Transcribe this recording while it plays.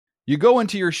You go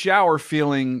into your shower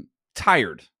feeling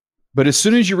tired, but as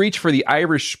soon as you reach for the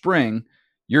Irish Spring,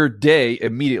 your day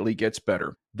immediately gets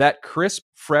better. That crisp,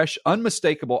 fresh,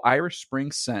 unmistakable Irish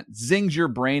Spring scent zings your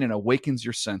brain and awakens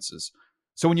your senses.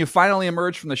 So when you finally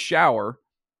emerge from the shower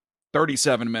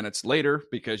 37 minutes later,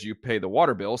 because you pay the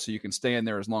water bill so you can stay in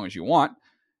there as long as you want,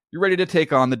 you're ready to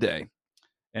take on the day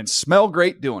and smell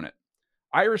great doing it.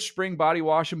 Irish Spring Body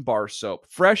Wash and Bar Soap.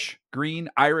 Fresh, green,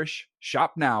 Irish.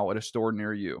 Shop now at a store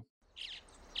near you.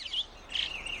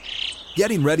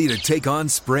 Getting ready to take on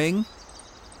spring?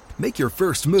 Make your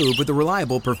first move with the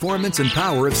reliable performance and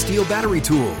power of Steel battery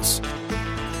tools.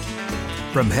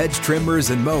 From hedge trimmers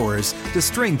and mowers to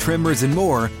string trimmers and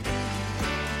more,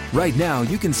 right now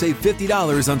you can save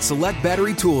 $50 on select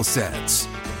battery tool sets.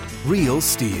 Real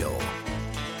Steel.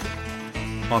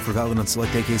 Offer valid on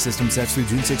select AK system sets through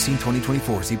June 16,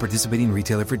 2024. See participating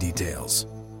retailer for details.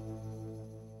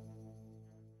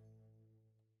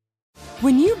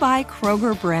 When you buy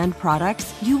Kroger brand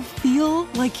products, you feel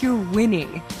like you're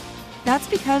winning. That's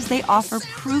because they offer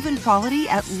proven quality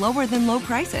at lower than low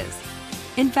prices.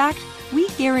 In fact, we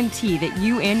guarantee that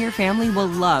you and your family will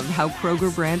love how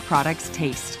Kroger brand products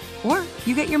taste, or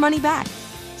you get your money back.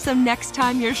 So next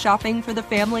time you're shopping for the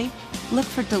family, look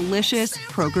for delicious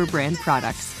Kroger brand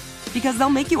products, because they'll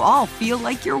make you all feel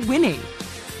like you're winning.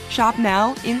 Shop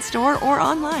now, in-store, or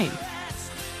online.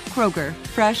 Kroger,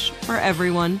 fresh for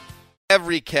everyone.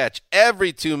 Every catch,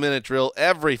 every 2-minute drill,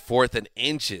 every 4th and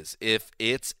inches. If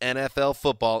it's NFL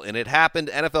football, and it happened,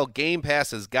 NFL Game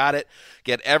Pass has got it.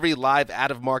 Get every live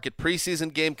out-of-market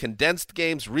preseason game, condensed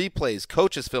games, replays,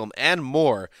 coaches film, and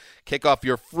more. Kick off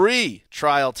your free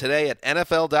trial today at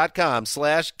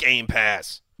NFL.com/Game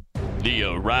Pass. The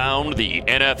Around the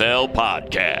NFL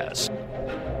podcast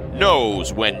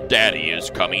knows when Daddy is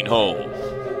coming home.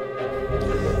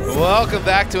 Welcome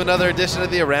back to another edition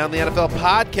of the Around the NFL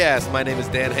podcast. My name is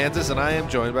Dan Hansis, and I am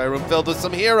joined by a room filled with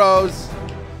some heroes.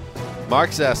 Mark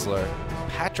Sessler,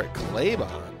 Patrick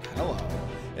Claybon, hello,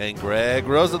 and Greg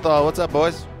Rosenthal. What's up,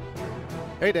 boys?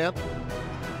 Hey, Dan.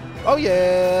 Oh,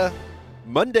 yeah.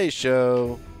 Monday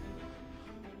show.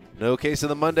 No case of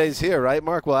the Mondays here, right,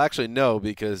 Mark? Well, actually, no,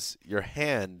 because your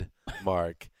hand,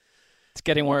 Mark. It's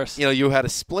getting worse. You know, you had a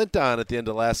splint on at the end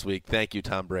of last week. Thank you,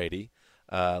 Tom Brady.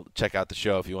 Check out the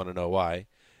show if you want to know why,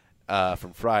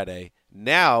 from Friday.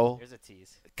 Now, here's a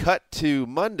tease. Cut to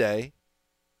Monday,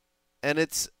 and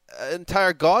it's an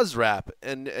entire gauze wrap,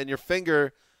 and your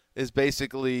finger is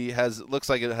basically looks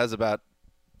like it has about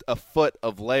a foot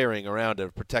of layering around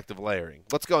it, protective layering.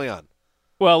 What's going on?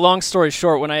 Well, long story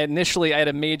short, when I had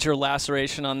a major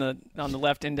laceration on the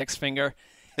left index finger,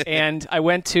 and I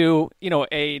went to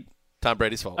Tom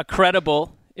Brady's fault, a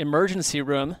credible emergency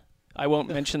room. I won't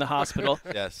mention the hospital.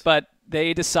 Yes. But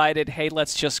they decided, hey,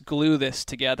 let's just glue this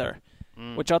together,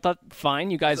 which I thought, fine.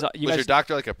 Was your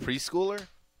doctor like a preschooler?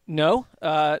 No.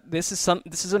 This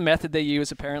is a method they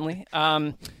use apparently.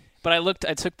 But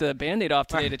I took the Band-Aid off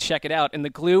today to check it out, and the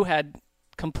glue had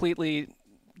completely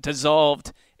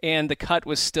dissolved, and the cut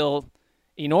was still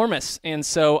enormous. And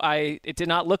so it did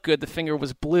not look good. The finger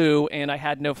was blue, and I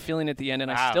had no feeling at the end, and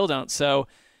I still don't. So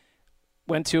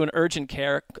went to an urgent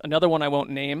care, another one I won't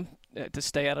name, to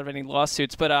stay out of any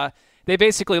lawsuits. But they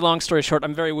basically, long story short,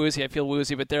 I'm very woozy. I feel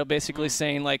woozy, but they're basically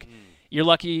saying, like, you're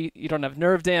lucky you don't have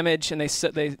nerve damage, and they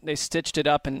stitched it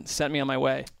up and sent me on my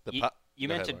way. You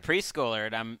mentioned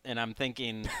preschooler, and I'm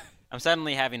thinking, I'm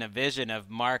suddenly having a vision of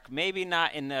Mark, maybe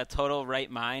not in the total right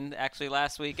mind, actually,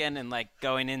 last weekend, and, like,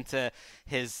 going into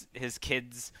his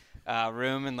kids'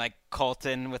 room, and like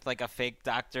Colton with like a fake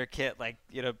doctor kit, like,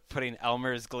 putting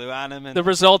Elmer's glue on him. And the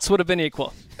results would have been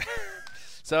equal.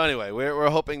 So anyway, we're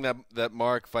hoping that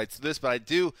Mark fights this, but I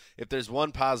do, if there's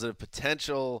one positive,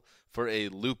 potential for a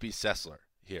loopy Sessler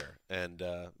here, and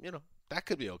that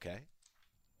could be okay.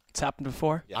 It's happened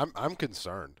before. Yeah. I'm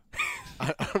concerned.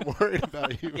 I'm worried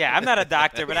about you. Yeah, I'm not a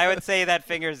doctor, but I would say that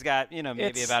finger's got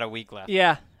maybe about a week left.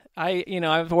 Yeah, I'm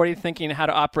already thinking how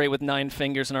to operate with 9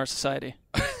 fingers in our society.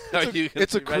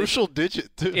 It's a crucial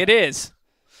digit too. It is.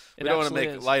 We don't want to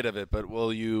make light of it, but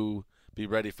will you be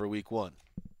ready for week 1?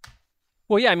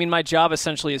 Well, yeah, I mean, my job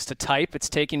essentially is to type. It's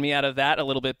taking me out of that a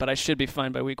little bit, but I should be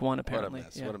fine by week 1, apparently.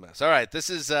 What a mess. All right, this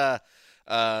is, we're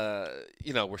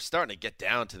starting to get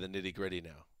down to the nitty-gritty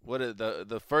now.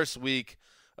 The first week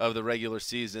of the regular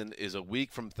season is a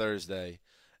week from Thursday,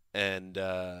 and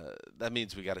that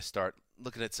means we got to start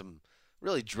looking at some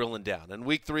really drilling down. And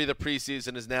week 3 of the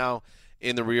preseason is now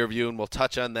in the rear view, and we'll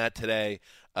touch on that today.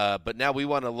 But now we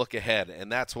want to look ahead,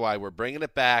 and that's why we're bringing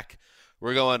it back.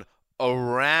 We're going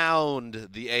around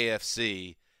the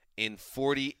AFC in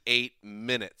 48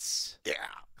 minutes. Yeah.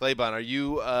 Claybon, are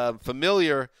you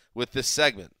familiar with this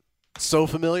segment? So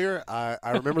familiar. I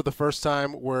remember the first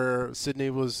time where Sydney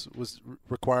was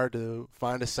required to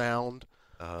find a sound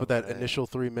for that initial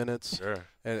 3 minutes. Sure.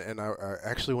 And I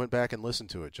actually went back and listened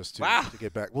to it just to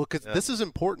get back. Well, because this is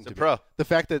important to me. The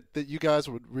fact that you guys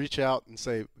would reach out and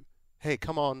say, hey,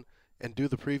 come on and do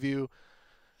the preview.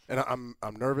 And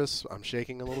I'm nervous. I'm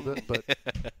shaking a little bit,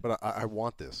 but I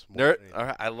want this. All right,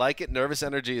 I like it. Nervous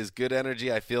energy is good energy.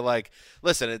 I feel like,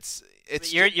 listen, it's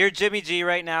you're Jimmy G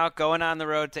right now, going on the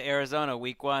road to Arizona,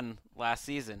 week 1 last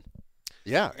season.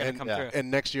 Yeah, and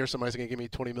next year somebody's gonna give me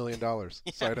 $20 million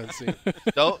sight unseen.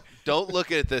 Don't look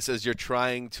at this as you're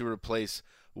trying to replace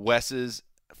Wes's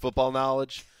football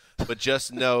knowledge, but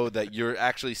just know that you're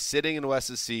actually sitting in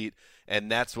Wes's seat. And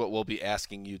that's what we'll be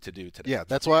asking you to do today. Yeah,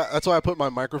 that's why I put my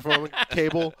microphone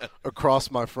cable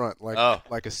across my front like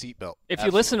a seatbelt. If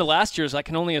you listen to last year's, I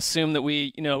can only assume that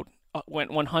we,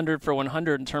 went 100 for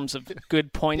 100 in terms of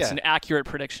good points and accurate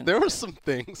predictions. There were some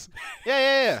things.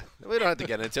 Yeah. We don't have to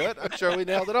get into it. I'm sure we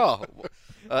nailed it all.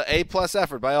 A+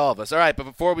 effort by all of us. All right, but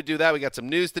before we do that, we got some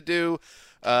news to do.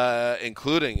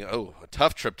 Including a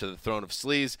tough trip to the throne of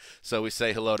sleaze. So we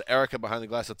say hello to Erica behind the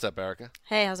glass. What's up, Erica?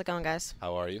 Hey, how's it going, guys?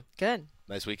 How are you? Good.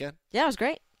 Nice weekend? Yeah, it was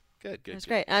great. Good. It was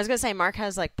great. I was gonna say Mark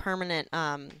has like permanent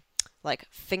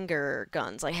finger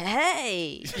guns. Like,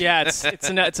 hey. Yeah,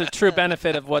 it's a true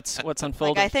benefit of what's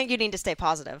unfolding. Like, I think you need to stay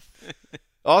positive.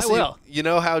 Also, you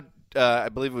know how I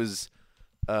believe it was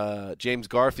James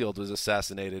Garfield was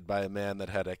assassinated by a man that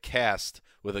had a cast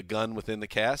with a gun within the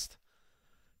cast?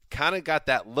 Kind of got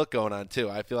that look going on too.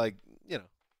 I feel like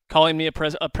calling me a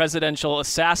presidential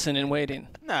assassin in waiting.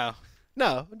 No.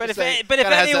 But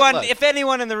if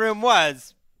anyone in the room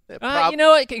was,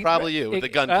 probably you with the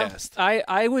gun cast.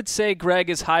 I would say Greg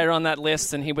is higher on that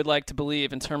list than he would like to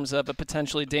believe in terms of a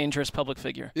potentially dangerous public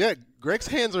figure. Yeah, Greg's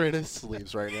hands are in his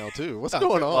sleeves right now too. What's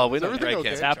going on? Well, we know Greg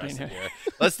what's happening here.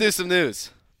 Let's do some news.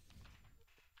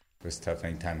 It's tough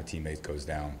anytime a teammate goes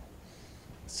down.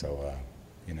 So,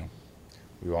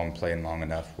 we've all been playing long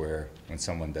enough where when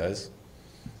someone does,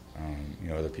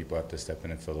 other people have to step in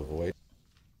and fill the void.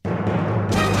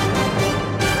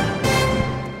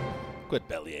 Quit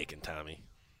belly aching, Tommy.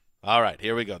 All right,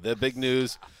 here we go. The big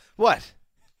news. What?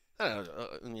 I don't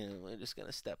know. We're just going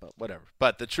to step up. Whatever.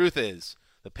 But the truth is,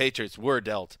 the Patriots were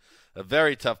dealt a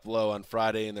very tough blow on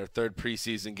Friday in their third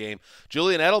preseason game.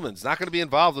 Julian Edelman's not going to be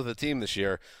involved with the team this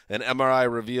year. An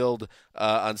MRI revealed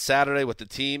on Saturday what the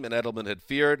team and Edelman had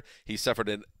feared. He suffered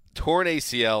a torn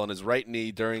ACL in his right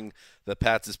knee during the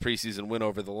Pats' preseason win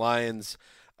over the Lions.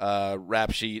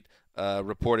 Rap Sheet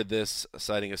reported this,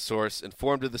 citing a source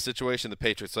informed of the situation. The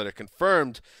Patriots later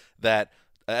confirmed that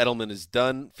Edelman is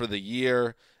done for the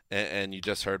year, and you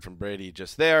just heard from Brady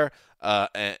just there.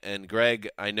 And Greg,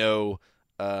 I know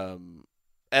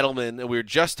Edelman, and we were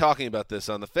just talking about this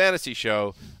on the fantasy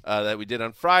show that we did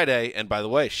on Friday. And by the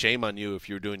way, shame on you if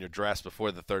you were doing your drafts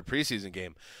before the third preseason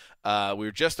game. We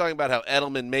were just talking about how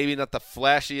Edelman, maybe not the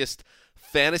flashiest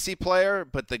fantasy player,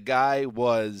 but the guy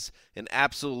was an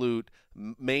absolute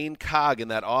main cog in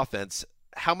that offense.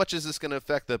 How much is this going to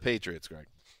affect the Patriots, Greg?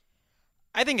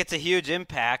 I think it's a huge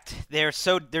impact. They're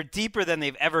deeper than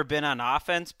they've ever been on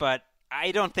offense, but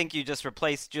I don't think you just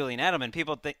replace Julian Edelman.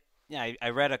 People think, I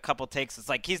read a couple takes. It's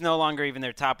like he's no longer even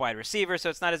their top wide receiver, so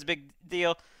it's not as big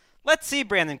deal. Let's see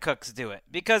Brandon Cooks do it,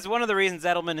 because one of the reasons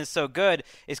Edelman is so good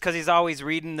is because he's always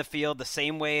reading the field the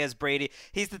same way as Brady.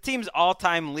 He's the team's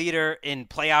all-time leader in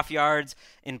playoff yards,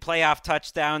 in playoff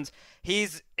touchdowns.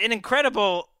 He's an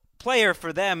incredible player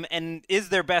for them and is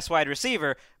their best wide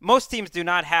receiver. Most teams do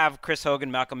not have Chris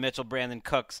Hogan, Malcolm Mitchell, Brandon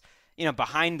Cooks,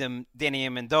 behind him, Danny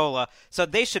Amendola, so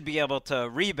they should be able to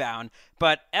rebound.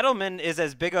 But Edelman is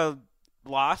as big a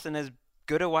loss and as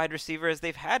good a wide receiver as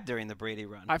they've had during the Brady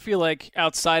run. I feel like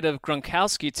outside of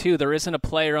Gronkowski, too, there isn't a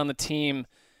player on the team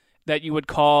that you would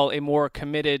call a more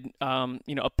committed,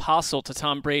 apostle to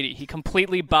Tom Brady. He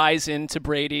completely buys into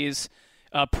Brady's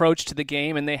approach to the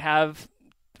game, and they have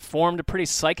formed a pretty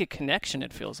psychic connection,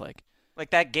 it feels like. Like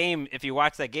that game, if you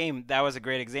watch that game, that was a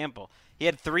great example. He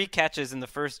had 3 catches in the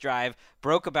first drive,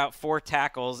 broke about 4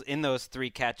 tackles in those 3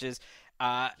 catches.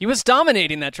 He was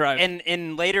dominating that drive.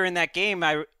 And later in that game,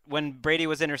 when Brady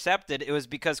was intercepted, it was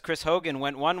because Chris Hogan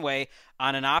went one way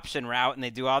on an option route, and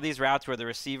they do all these routes where the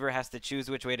receiver has to choose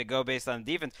which way to go based on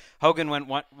the defense. Hogan went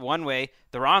one way,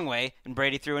 the wrong way, and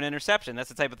Brady threw an interception. That's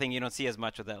the type of thing you don't see as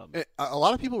much with Edelman. A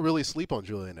lot of people really sleep on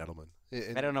Julian Edelman.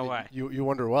 I don't know why. You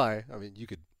wonder why. I mean, you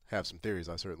could have some theories.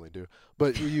 I certainly do.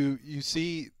 But you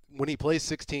see when he plays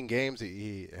 16 games,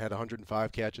 he had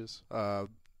 105 catches.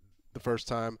 the first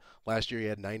time. Last year he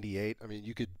had 98. I mean,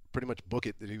 you could pretty much book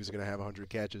it that he was going to have 100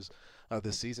 catches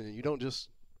this season, and you don't just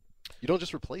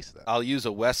replace that. I'll use a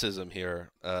Wesism here,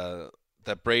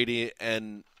 that Brady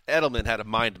and Edelman had a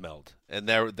mind meld, and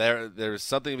there's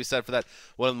something to be said for that.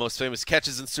 One of the most famous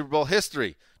catches in Super Bowl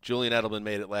history. Julian Edelman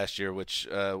made it last year, which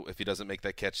if he doesn't make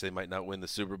that catch, they might not win the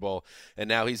Super Bowl. And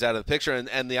now he's out of the picture.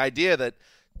 And the idea that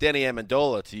Danny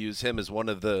Amendola, to use him as one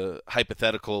of the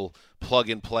hypothetical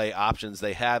plug-and-play options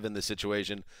they have in this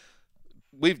situation,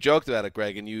 we've joked about it,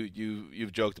 Greg, and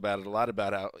you've joked about it a lot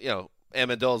about how,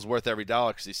 Amendola's worth every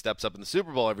dollar because he steps up in the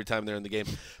Super Bowl every time they're in the game.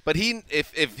 But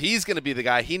if he's going to be the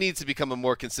guy, he needs to become a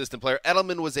more consistent player.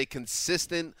 Edelman was a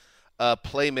consistent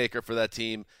playmaker for that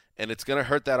team, and it's going to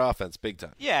hurt that offense big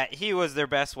time. Yeah, he was their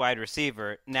best wide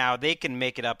receiver. Now, they can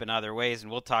make it up in other ways,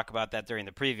 and we'll talk about that during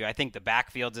the preview. I think the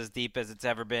backfield's as deep as it's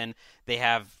ever been. They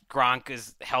have Gronk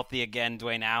is healthy again.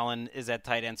 Dwayne Allen is at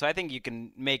tight end. So I think you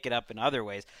can make it up in other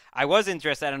ways. I was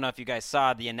interested, I don't know if you guys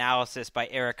saw the analysis by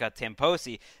Erica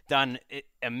Tamposi done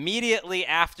immediately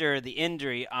after the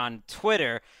injury on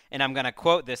Twitter, and I'm going to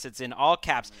quote this. It's in all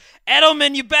caps.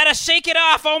 "Edelman, you better shake it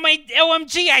off. Oh, my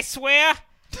OMG, I swear."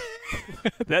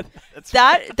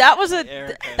 That was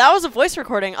a voice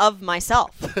recording of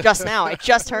myself just now. I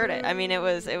just heard it. I mean, it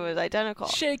was identical.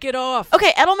 Shake it off.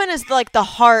 Okay, Edelman is like the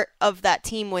heart of that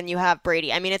team when you have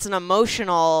Brady. I mean, it's an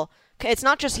emotional. It's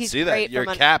not just he's See great. that your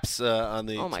caps on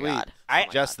the oh my tweet. God,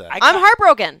 I'm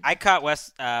heartbroken. I caught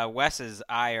Wes's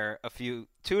ire 2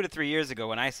 to 3 years ago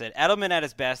when I said Edelman at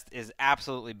his best is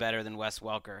absolutely better than Wes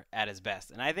Welker at his best,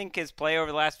 and I think his play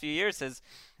over the last few years has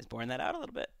borne that out a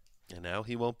little bit. And now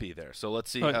he won't be there. So let's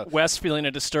see. Wes feeling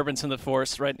a disturbance in the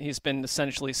force, right? He's been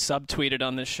essentially subtweeted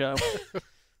on this show.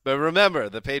 But remember,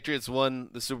 the Patriots won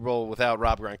the Super Bowl without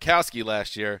Rob Gronkowski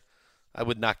last year. I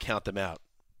would not count them out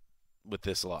with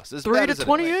this loss.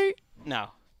 3-28?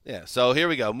 No. Yeah, so here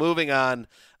we go. Moving on,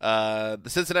 the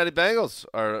Cincinnati Bengals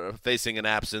are facing an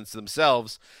absence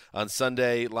themselves on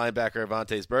Sunday. Linebacker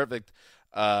Vontaze Burfict.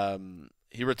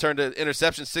 He returned an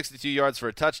interception, 62 yards for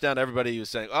a touchdown. Everybody was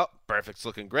saying, oh, Burfict's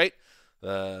looking great.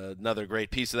 Another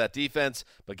great piece of that defense.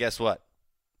 But guess what?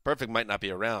 Burfict might not be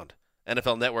around.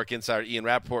 NFL Network insider Ian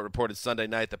Rappaport reported Sunday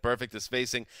night that Burfict is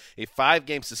facing a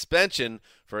 5-game suspension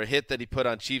for a hit that he put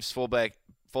on Chiefs fullback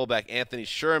Anthony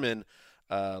Sherman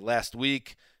last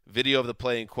week. Video of the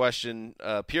play in question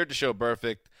appeared to show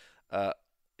Burfict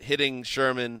hitting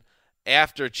Sherman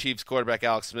after Chiefs quarterback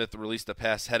Alex Smith released a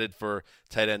pass headed for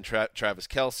tight end Travis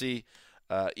Kelce.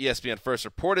 ESPN first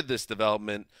reported this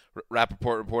development.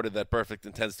 Rappaport reported that Burfict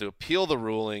intends to appeal the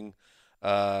ruling.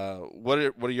 What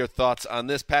are your thoughts on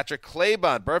this? Patrick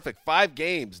Claybon, Burfict, 5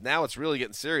 games. Now it's really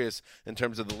getting serious in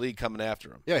terms of the league coming after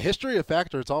him. Yeah, history a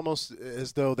factor. It's almost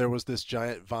as though there was this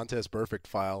giant Vontaze Burfict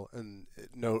file. And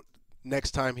note,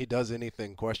 next time he does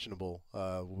anything questionable,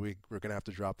 we're going to have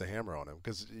to drop the hammer on him.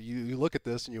 Because you look at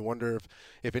this and you wonder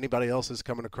if anybody else is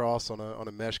coming across on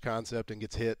a mesh concept and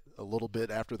gets hit a little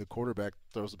bit after the quarterback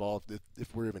throws the ball,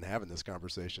 if we're even having this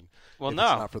conversation. Well, if no.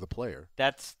 It's not for the player.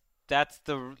 That's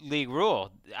the league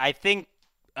rule. I think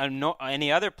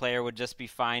any other player would just be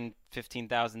fined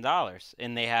 $15,000,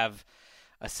 and they have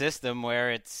a system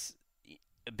where it's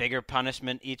a bigger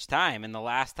punishment each time. And the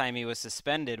last time he was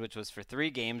suspended, which was for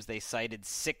 3 games, they cited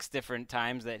 6 different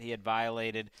times that he had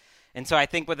violated. And so I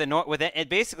think with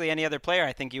basically any other player,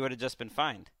 I think he would have just been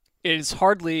fined. It is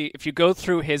hardly, if you go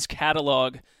through his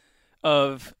catalog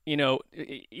of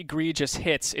egregious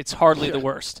hits, it's hardly the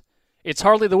worst. It's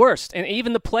hardly the worst. And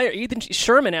even the player, Ethan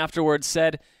Sherman afterwards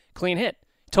said, clean hit.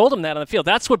 Told him that on the field.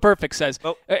 That's what Burfict says.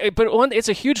 Oh. But it's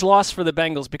a huge loss for the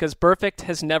Bengals because Burfict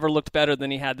has never looked better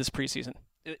than he had this preseason.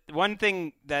 One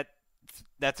thing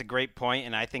that's a great point,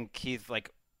 and I think he's like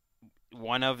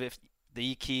one of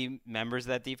the key members of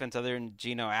that defense other than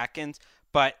Geno Atkins.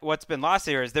 But what's been lost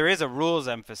here is there is a rules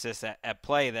emphasis at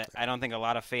play that I don't think a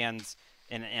lot of fans –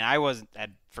 and I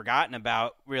had forgotten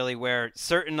about really, where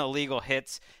certain illegal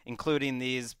hits, including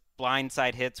these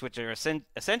blindside hits, which are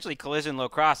essentially collision low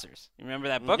crossers. You remember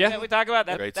that book that we talk about?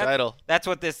 Great title. That's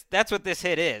what this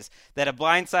hit is. That a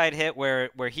blindside hit where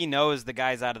he knows the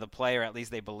guy's out of the play, or at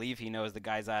least they believe he knows the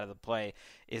guy's out of the play,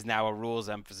 is now a rules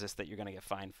emphasis that you're going to get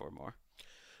fined for more.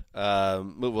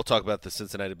 We'll talk about the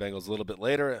Cincinnati Bengals a little bit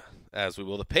later, as we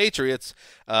will the Patriots.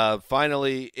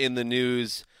 Finally in the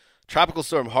news, Tropical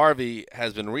Storm Harvey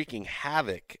has been wreaking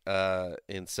havoc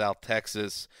in South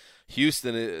Texas.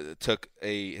 Houston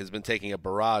has been taking a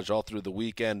barrage all through the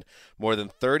weekend. More than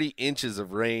 30 inches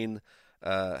of rain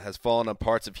has fallen on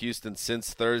parts of Houston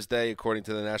since Thursday, according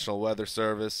to the National Weather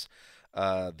Service.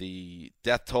 The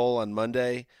death toll on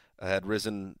Monday had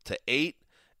risen to 8,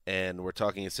 And we're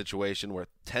talking a situation where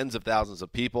tens of thousands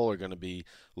of people are going to be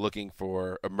looking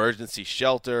for emergency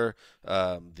shelter.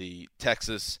 The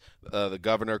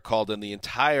governor called in the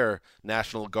entire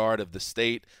National Guard of the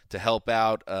state to help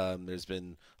out. There's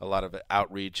been a lot of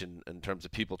outreach in terms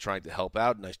of people trying to help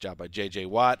out. Nice job by J.J.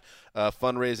 Watt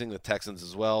fundraising, the Texans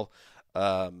as well.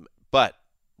 But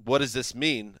what does this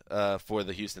mean for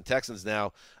the Houston Texans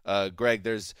now? Greg,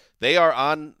 they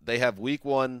have week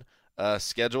 1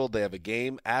 scheduled. They have a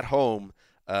game at home.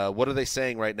 What are they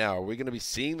saying right now? Are we going to be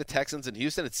seeing the Texans in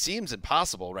Houston? It seems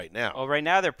impossible right now. Well, right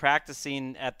now they're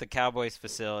practicing at the Cowboys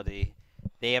facility.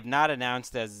 They have not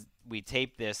announced, as we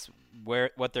tape this,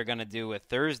 what they're going to do with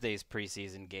Thursday's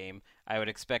preseason game. I would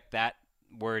expect that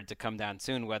word to come down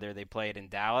soon, whether they play it in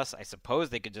Dallas. I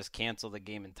suppose they could just cancel the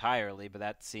game entirely, but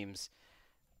that seems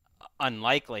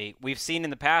unlikely. We've seen in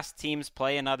the past teams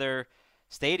play in other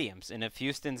stadiums, and if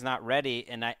Houston's not ready,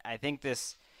 and I think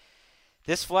this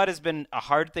flood has been a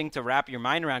hard thing to wrap your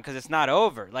mind around because it's not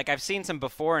over. Like, I've seen some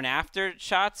before and after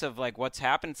shots of like what's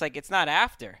happened. It's like it's not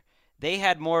after. They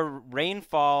had more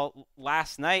rainfall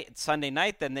last night, Sunday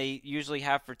night, than they usually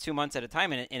have for 2 months at a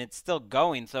time, and it's still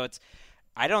going. So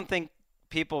I don't think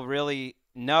people really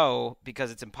know,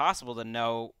 because it's impossible to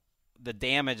know the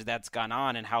damage that's gone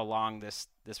on and how long this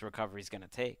recovery is going to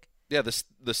take. Yeah,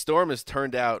 the storm has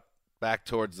turned out back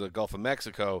towards the Gulf of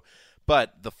Mexico,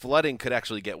 but the flooding could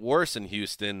actually get worse in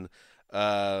Houston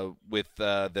with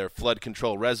their flood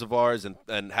control reservoirs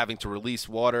and having to release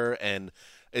water. And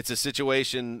it's a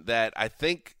situation that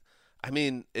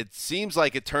it seems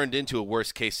like it turned into a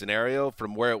worst-case scenario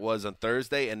from where it was on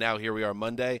Thursday, and now here we are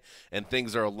Monday, and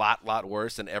things are a lot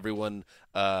worse than everyone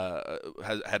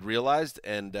had realized.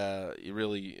 And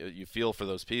you feel for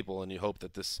those people, and you hope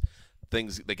that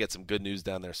they get some good news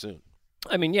down there soon.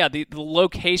 I mean, yeah, the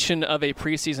location of a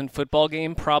preseason football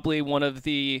game, probably one of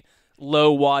the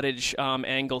low wattage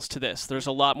angles to this. There's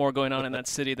a lot more going on in that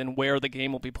city than where the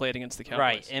game will be played against the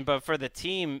Cowboys. Right, but for the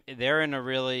team, they're in a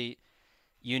really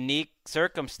unique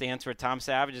circumstance where Tom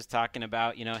Savage is talking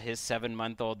about, his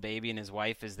 7-month-old baby and his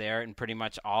wife is there, and pretty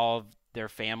much all of their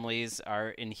families are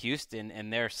in Houston,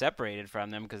 and they're separated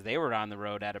from them because they were on the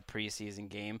road at a preseason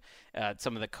game.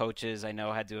 Some of the coaches I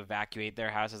know had to evacuate their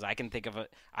houses. I can think of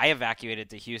I evacuated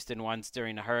to Houston once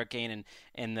during a hurricane,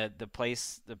 and the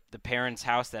place, the parents'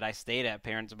 house that I stayed at,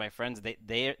 parents of my friends,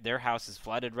 their house is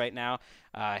flooded right now.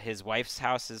 His wife's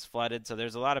house is flooded. So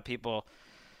there's a lot of people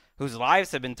whose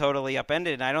lives have been totally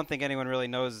upended, and I don't think anyone really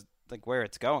knows where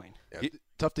it's going. Yeah,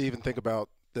 tough to even think about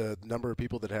the number of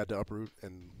people that had to uproot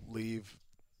and leave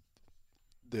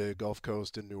the Gulf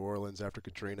Coast in New Orleans after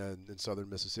Katrina and in southern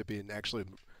Mississippi and actually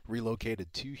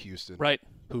relocated to Houston, right?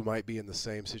 Who might be in the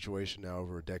same situation now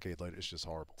over a decade later. It's just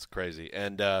horrible. It's crazy.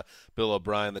 And Bill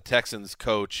O'Brien, the Texans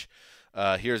coach,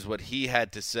 here's what he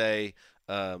had to say.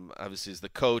 Obviously, as the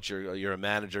coach, or you're a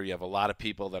manager, you have a lot of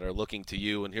people that are looking to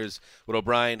you. And here's what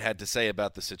O'Brien had to say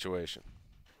about the situation.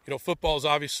 Football is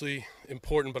obviously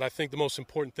important, but I think the most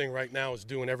important thing right now is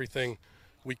doing everything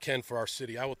we can for our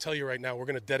city. I will tell you right now, we're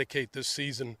going to dedicate this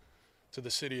season to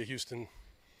the city of Houston,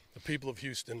 the people of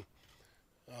Houston.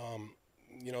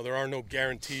 There are no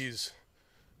guarantees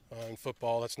in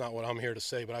football. That's not what I'm here to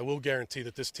say, but I will guarantee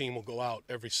that this team will go out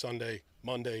every Sunday,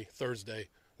 Monday, Thursday,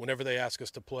 whenever they ask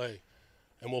us to play,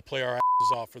 and we'll play our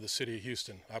asses off for the city of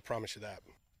Houston. I promise you that.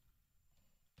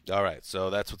 All right,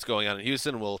 so that's what's going on in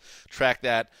Houston. We'll track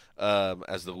that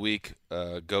as the week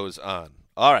goes on.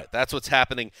 All right, that's what's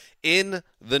happening in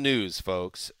the news,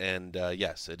 folks. And,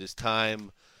 yes, it is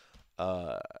time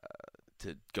to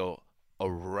go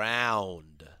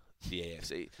around the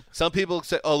AFC. Some people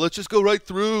say, let's just go right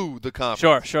through the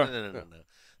conference. Sure. No.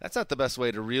 That's not the best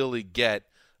way to really get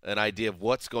an idea of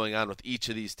what's going on with each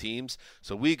of these teams.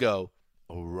 So we go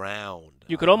around.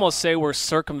 You could almost say we're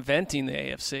circumventing the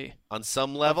AFC. On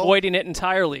some level? Avoiding it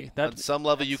entirely. On some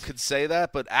level you could say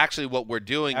that, but actually what we're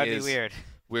doing That'd is be weird.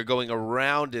 We're going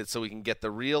around it so we can get the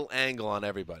real angle on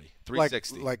everybody.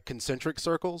 360. Like concentric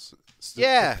circles?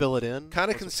 Yeah. To fill it in?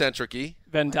 Kind of concentric-y.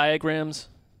 Venn diagrams.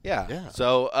 Yeah.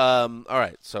 So, all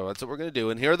right. So that's what we're going to do.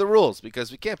 And here are the rules,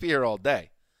 because we can't be here all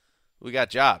day. We got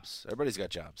jobs. Everybody's got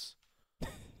jobs.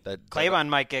 Claiborne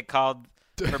might get called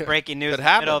for breaking news in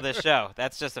the middle of the show.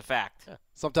 That's just a fact. Yeah.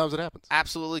 Sometimes it happens.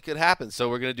 Absolutely could happen. So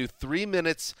we're going to do 3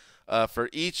 minutes for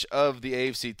each of the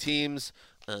AFC teams.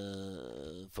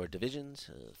 For divisions,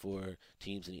 4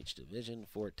 teams in each division,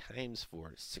 4 times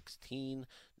 4, 16.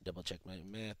 Double check my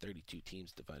math. 32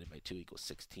 teams divided by 2 equals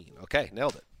 16. Okay,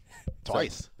 nailed it.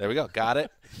 Twice. So, there we go. Got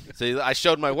it. See, I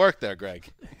showed my work there, Greg.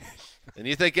 And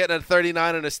you think getting a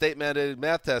 39 on a state-mandated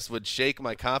math test would shake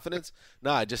my confidence?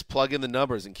 No, I just plug in the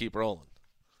numbers and keep rolling.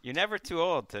 You're never too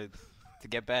old to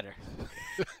get better.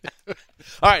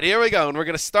 All right, here we go. And we're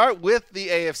going to start with the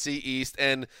AFC East.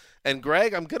 And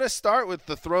Greg, I'm going to start with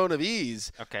the throne of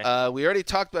ease. Okay. We already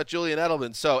talked about Julian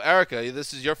Edelman. So, Erica,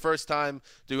 this is your first time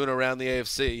doing Around the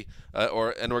AFC, and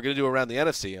we're going to do Around the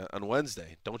NFC on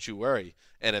Wednesday. Don't you worry,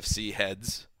 NFC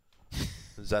heads.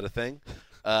 Is that a thing?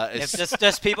 It's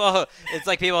just people who, it's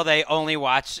like people, they only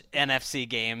watch NFC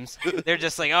games. They're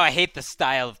just like, oh, I hate the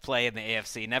style of play in the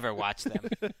AFC. Never watch them.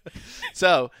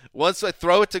 So once I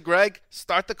throw it to Greg,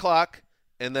 start the clock,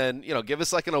 and then, give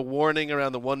us like a warning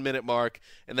around the 1 minute mark.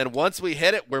 And then once we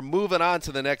hit it, we're moving on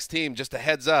to the next team. Just a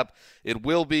heads up, it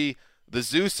will be the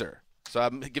Zeuser. So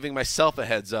I'm giving myself a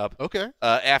heads up. Okay.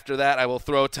 After that, I will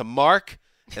throw it to Mark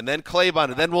and then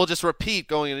Claybon, and then we'll just repeat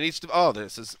going in each. Oh,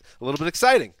 this is a little bit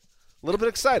exciting. A little bit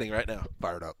exciting right now.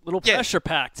 Fired up. Little pressure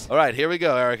packed. All right, here we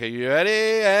go, Erica. You ready?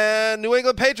 And New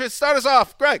England Patriots, start us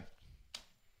off. Greg.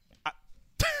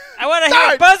 I want to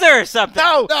hear a buzzer or something.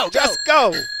 No, just go.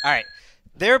 All right.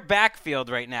 Their backfield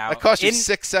right now. That cost you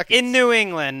 6 seconds. In New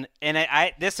England, and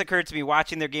this occurred to me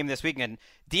watching their game this weekend,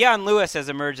 Dion Lewis has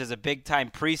emerged as a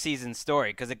big-time preseason story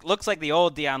because it looks like the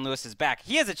old Dion Lewis is back.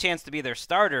 He has a chance to be their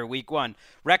starter week 1.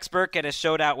 Rex Burkhead has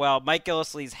showed out well. Mike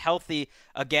Gillislee's healthy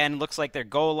again. Looks like their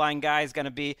goal line guy is going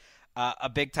to be a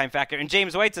big-time factor. And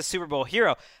James White's a Super Bowl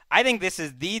hero. I think this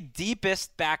is the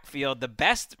deepest backfield, the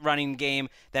best running game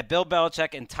that Bill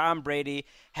Belichick and Tom Brady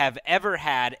have ever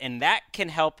had, and that can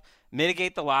help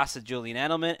mitigate the loss of Julian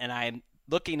Edelman, and I'm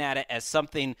looking at it as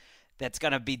something that's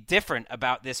going to be different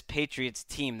about this Patriots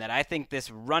team, that I think this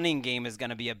running game is going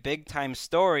to be a big-time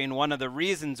story and one of the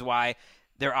reasons why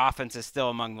their offense is still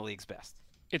among the league's best.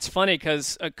 It's funny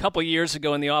because a couple years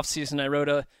ago in the offseason, I wrote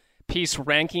a piece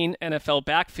ranking NFL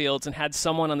backfields and had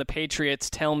someone on the Patriots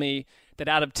tell me that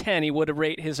out of 10, he would have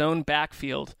rated his own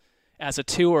backfield as a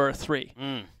 2 or a 3.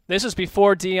 This was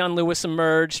before Dion Lewis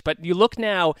emerged, but you look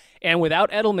now, and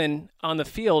without Edelman on the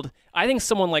field, I think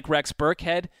someone like Rex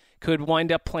Burkhead could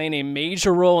wind up playing a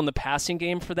major role in the passing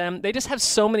game for them. They just have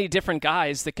so many different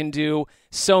guys that can do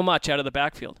so much out of the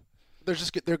backfield.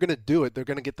 They're going to do it. They're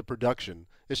going to get the production.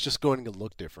 It's just going to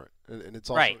look different, and it's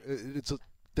also right.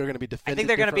 They're going to be defended. I think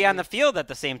they're going to be on the field at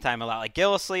the same time a lot. Like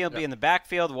Gillislee will be in the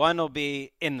backfield, one will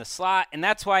be in the slot, and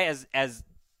that's why as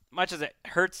much as it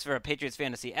hurts for a Patriots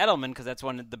fan to see Edelman, because that's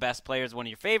one of the best players, one of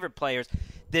your favorite players,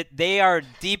 that they are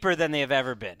deeper than they have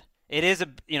ever been. It is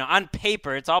on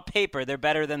paper, it's all paper. They're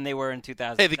better than they were in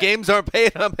 2000. Hey, the games aren't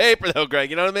paid on paper though, Greg.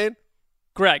 You know what I mean?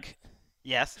 Greg.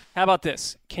 Yes. How about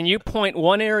this? Can you point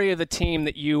one area of the team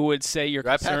that you would say you're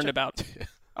concerned about?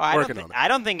 I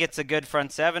don't think it's a good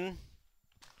front seven.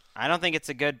 I don't think it's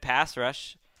a good pass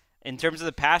rush. In terms of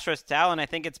the pass rush talent, I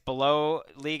think it's below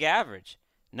league average.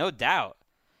 No doubt.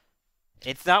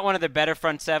 It's not one of the better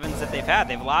front sevens that they've had.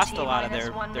 They've lost a lot of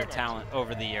their talent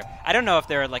over the year. I don't know if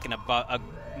they're like a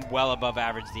well above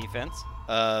average defense.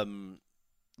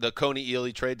 The Coney Ely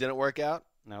trade didn't work out.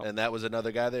 No. And that was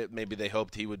another guy that maybe they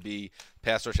hoped he would be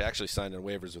pass rush. Actually signed on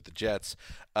waivers with the Jets.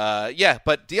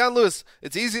 But Dion Lewis,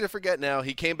 it's easy to forget now.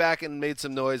 He came back and made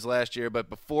some noise last year,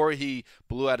 but before he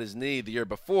blew out his knee the year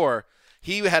before,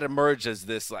 he had emerged as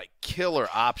this like killer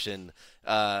option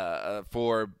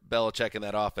for Belichick in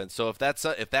that offense. So if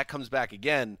that comes back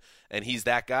again and he's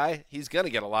that guy, he's going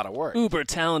to get a lot of work. Uber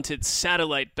talented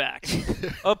satellite back.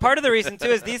 Well, part of the reason too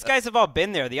is these guys have all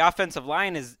been there. The offensive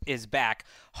line is back.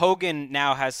 Hogan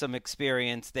now has some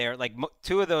experience there. Like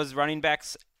two of those running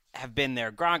backs have been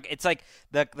there. Gronk, it's like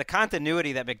the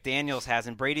continuity that McDaniels has,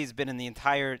 and Brady's been in the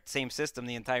entire same system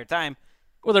the entire time.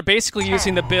 Well, they're basically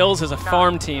using the Bills as a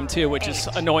farm team, too, which is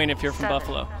annoying if you're from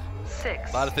Buffalo. 6.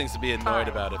 A lot of things to be annoyed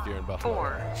about if you're in Buffalo.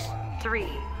 4, 3,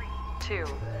 2,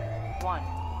 1. All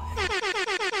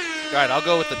right, I'll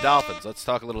go with the Dolphins. Let's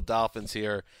talk a little Dolphins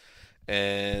here.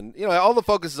 And, all the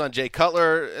focus is on Jay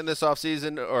Cutler in this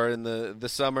offseason or in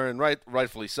this summer, and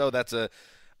rightfully so. That's a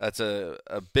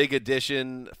big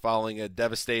addition following a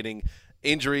devastating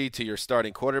injury to your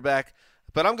starting quarterback.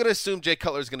 But I'm going to assume Jay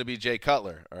Cutler is going to be Jay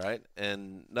Cutler, all right?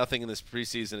 And nothing in this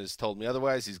preseason has told me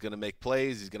otherwise. He's going to make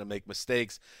plays. He's going to make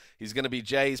mistakes. He's going to be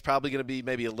Jay. He's probably going to be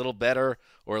maybe a little better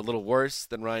or a little worse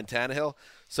than Ryan Tannehill.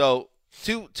 So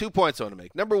two points I want to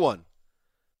make. Number one,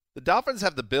 the Dolphins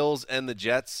have the Bills and the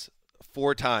Jets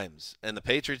 4 times, and the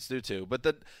Patriots do too. But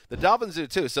the Dolphins do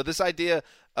too. So this idea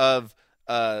of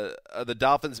the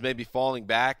Dolphins maybe falling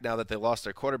back now that they lost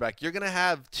their quarterback, you're going to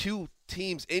have 2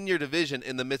 teams in your division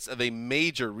in the midst of a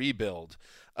major rebuild.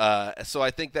 So I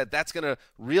think that's going to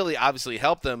really obviously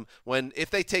help them if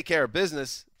they take care of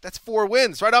business. That's 4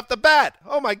 wins right off the bat.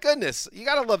 Oh, my goodness. You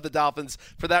got to love the Dolphins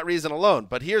for that reason alone.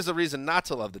 But here's the reason not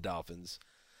to love the Dolphins.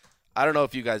 I don't know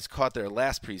if you guys caught their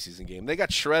last preseason game. They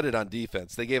got shredded on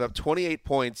defense. They gave up 28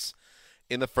 points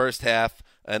in the first half,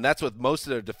 and that's with most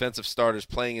of their defensive starters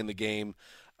playing in the game.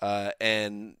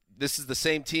 And this is the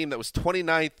same team that was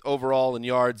 29th overall in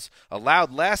yards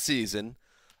allowed last season.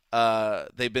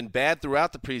 They've been bad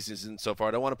throughout the preseason so far.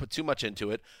 I don't want to put too much into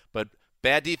it, but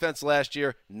bad defense last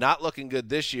year, not looking good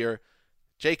this year.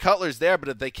 Jay Cutler's there, but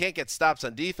if they can't get stops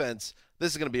on defense,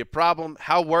 this is going to be a problem.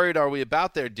 How worried are we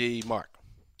about their D, Mark?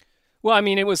 Well, I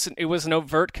mean, it was an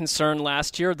overt concern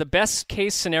last year. The best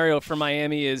case scenario for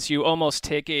Miami is you almost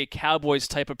take a Cowboys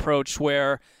type approach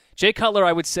where Jay Cutler,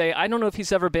 I would say, I don't know if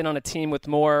he's ever been on a team with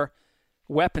more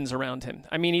weapons around him.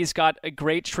 I mean, he's got a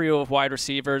great trio of wide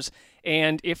receivers,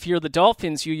 and if you're the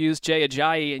Dolphins, you use Jay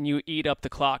Ajayi and you eat up the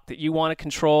clock. That you want to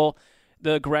control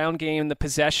the ground game, the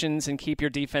possessions, and keep your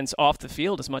defense off the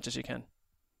field as much as you can.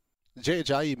 Jay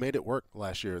Ajayi made it work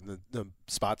last year in the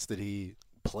spots that he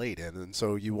played in, and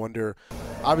so you wonder.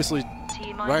 Obviously,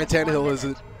 Ryan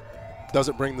Tannehill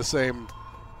doesn't bring the same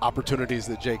opportunities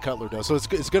that Jay Cutler does, so it's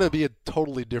going to be a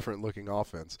totally different looking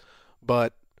offense.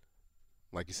 But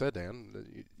like you said,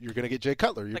 Dan, you're going to get Jay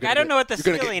Cutler. I don't know what the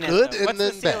ceiling is. What's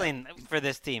the ceiling for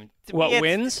this team?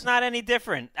 Wins? It's not any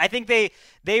different. I think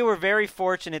they were very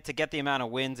fortunate to get the amount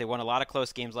of wins. They won a lot of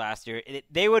close games last year.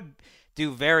 They would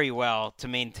do very well to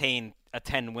maintain a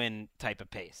 10-win type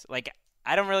of pace. Like,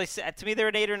 I don't really see – to me, they're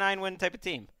an 8 or 9-win type of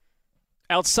team.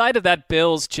 Outside of that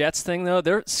Bills-Jets thing, though,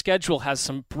 their schedule has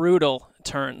some brutal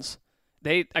turns.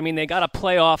 They got a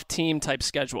playoff team-type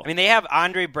schedule. I mean, they have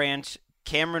Andre Branch,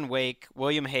 Cameron Wake,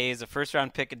 William Hayes, a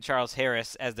first-round pick, and Charles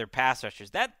Harris as their pass rushers.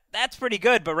 That's pretty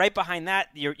good, but right behind that,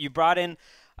 you brought in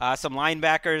some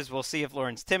linebackers. We'll see if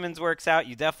Lawrence Timmons works out.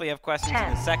 You definitely have questions in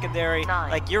the secondary.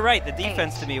 9, you're right. The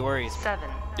defense to me worries. 7,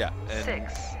 Yeah.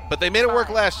 6. But they made it work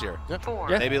last year. 4,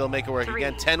 Maybe they'll make it work 3,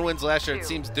 again. 10 wins last year. It 2,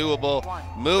 seems doable. 1.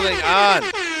 Moving on.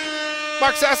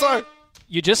 Mark Sassler.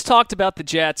 You just talked about the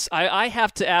Jets. I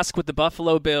have to ask with the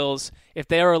Buffalo Bills if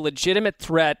they are a legitimate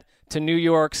threat to New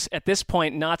York's, at this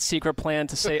point, not secret plan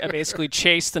to say basically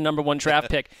chase the number 1 draft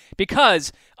pick.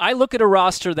 Because I look at a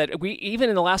roster that even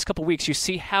in the last couple of weeks, you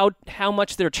see how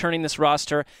much they're turning this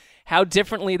roster, how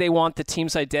differently they want the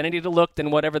team's identity to look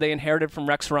than whatever they inherited from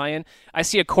Rex Ryan. I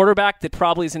see a quarterback that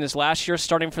probably is in his last year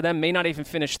starting for them, may not even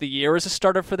finish the year as a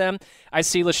starter for them. I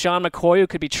see LaShawn McCoy, who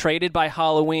could be traded by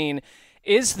Halloween.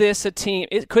 Is this a team?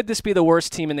 Could this be the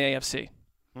worst team in the AFC?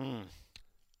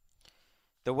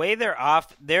 The way they're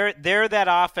off, they're that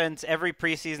offense. Every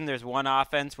preseason, there's one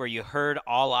offense where you heard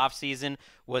all offseason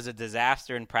was a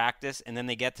disaster in practice, and then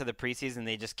they get to the preseason,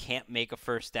 they just can't make a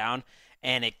first down,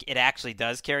 and it actually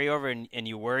does carry over, and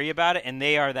you worry about it, and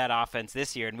they are that offense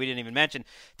this year. And we didn't even mention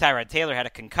Tyrod Taylor had a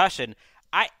concussion.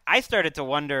 I started to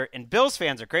wonder, and Bills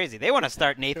fans are crazy. They want to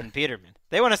start Nathan Peterman.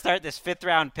 They want to start this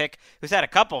 5th-round pick who's had a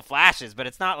couple flashes, but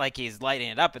it's not like he's lighting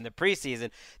it up in the preseason.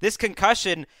 This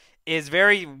concussion is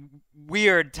very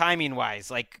weird timing-wise.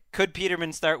 Like, could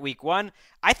Peterman start week 1?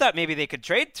 I thought maybe they could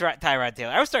trade Tyrod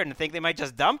Taylor. I was starting to think they might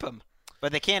just dump him,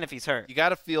 but they can't if he's hurt. You got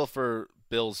to feel for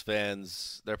Bills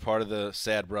fans. They're part of the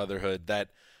sad brotherhood that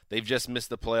they've just missed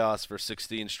the playoffs for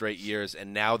 16 straight years,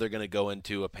 and now they're going to go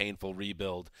into a painful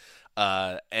rebuild.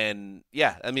 And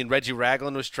yeah, I mean, Reggie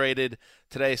Ragland was traded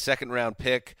today, 2nd-round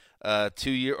pick,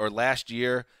 last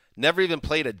year. Never even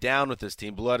played a down with this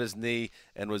team. Blew out his knee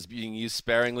and was being used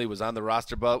sparingly. Was on the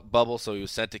roster bubble, so he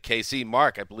was sent to KC.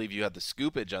 Mark, I believe you had the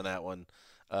scoopage on that one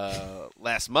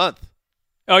last month.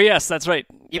 Oh yes, that's right.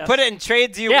 You put it in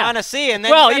trades you want to see, and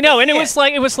then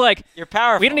it was like you're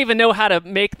powerful. We didn't even know how to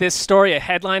make this story a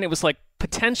headline. It was like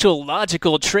potential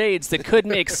logical trades that could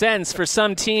make sense for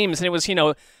some teams, and it was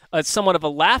somewhat of a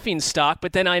laughing stock.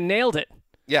 But then I nailed it.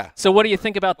 Yeah. So what do you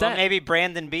think about that? Maybe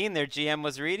Brandon Beane, their GM,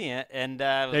 was reading it, and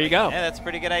there you go. Yeah, that's a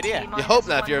pretty good idea. You hope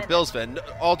not if you're a Bills fan.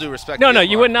 All due respect. No,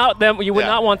 you would not. You would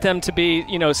not want them to be,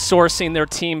 sourcing their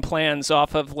team plans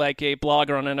off of like a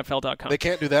blogger on NFL.com. They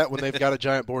can't do that when they've got a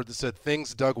giant board that said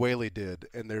things Doug Whaley did,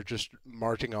 and they're just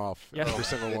marching off every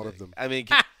single one of them.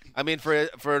 I mean,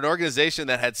 for an organization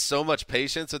that had so much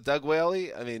patience with Doug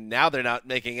Whaley, I mean, now they're not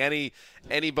making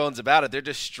any bones about it. They're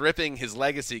just stripping his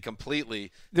legacy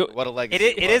completely. What a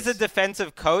legacy it is a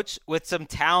defensive coach with some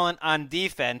talent on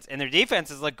defense, and their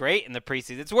defenses look great in the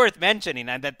preseason. It's worth mentioning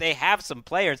that they have some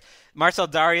players. Marcel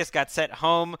Darius got sent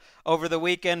home over the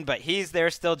weekend, but he's there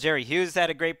still. Jerry Hughes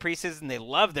had a great preseason. They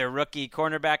love their rookie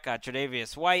cornerback,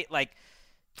 Tre'Davious White.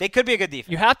 They could be a good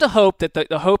defense. You have to hope that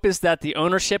the hope is that the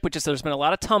ownership, which is there's been a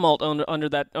lot of tumult under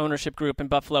that ownership group in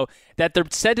Buffalo, that they're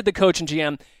said to the coach and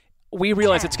GM, we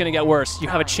realize it's going to get worse. You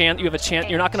have a chance.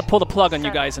 You're not going to pull the plug on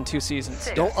you guys in 2 seasons.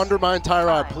 Don't undermine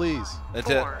Tyrod, please. And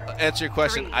to answer your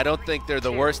question, I don't think they're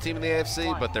the worst team in the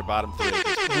AFC, but they're bottom 3.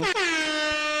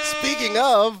 Speaking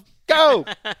of, go!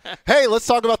 Hey, let's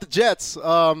talk about the Jets.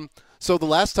 So the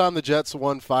last time the Jets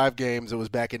won 5 games, it was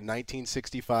back in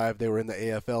 1965. They were in the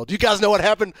AFL. Do you guys know what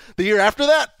happened the year after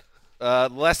that? The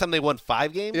last time they won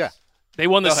 5 games? Yeah. They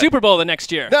won the Super Bowl the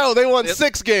next year. No, they won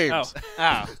 6 games.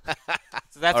 Oh.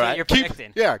 So that's what you're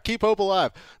predicting. Keep hope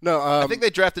alive. No, I think they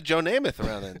drafted Joe Namath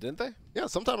around then, didn't they? Yeah,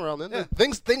 sometime around then. Yeah.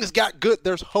 Things got good.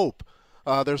 There's hope.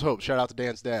 There's hope. Shout out to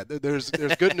Dan's dad. There's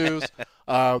good news.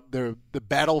 The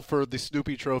battle for the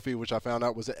Snoopy Trophy, which I found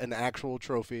out was an actual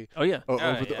trophy. Oh yeah.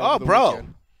 Over the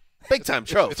weekend. Big time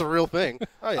trophy. It's a real thing.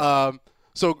 Oh yeah.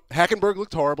 So Hackenberg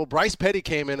looked horrible. Bryce Petty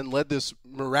came in and led this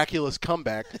miraculous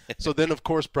comeback. So then, of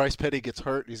course, Bryce Petty gets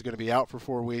hurt. He's going to be out for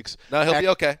 4 weeks. No, he'll be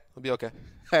okay. He'll be okay.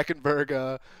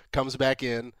 Hackenberg comes back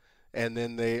in, and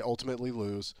then they ultimately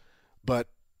lose. But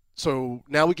so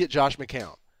now we get Josh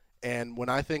McCown. And when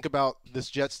I think about this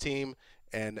Jets team,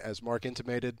 and as Mark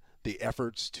intimated, the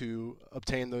efforts to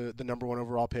obtain the number 1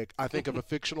 overall pick, I think of a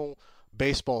fictional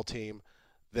baseball team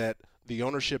that the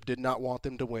ownership did not want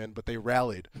them to win, but they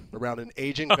rallied around an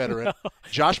aging veteran. No.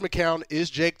 Josh McCown is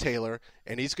Jake Taylor,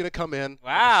 and he's going to come in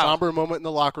at a somber moment in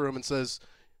the locker room and says,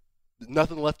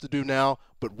 nothing left to do now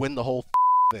but win the whole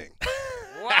thing.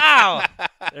 Wow.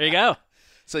 There you go.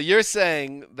 So you're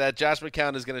saying that Josh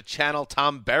McCown is going to channel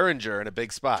Tom Berenger in a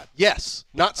big spot? Yes.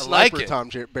 Not sniper Tom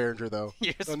Berenger, though.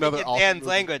 You're speaking Dan's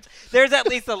language. There's at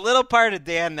least a little part of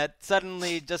Dan that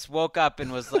suddenly just woke up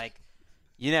and was like,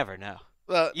 you never know.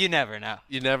 Well, you never know.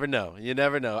 You never know. You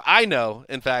never know. I know.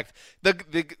 In fact, the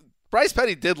Bryce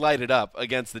Petty did light it up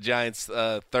against the Giants'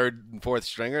 3rd and 4th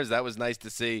stringers. That was nice to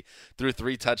see. Threw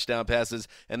 3 touchdown passes.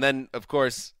 And then, of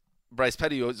course, Bryce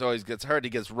Petty always gets hurt. He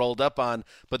gets rolled up on.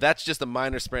 But that's just a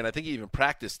minor sprain. I think he even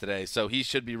practiced today. So he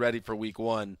should be ready for week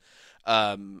 1.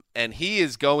 And he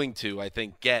is going to, I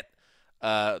think, get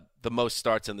the most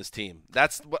starts in this team.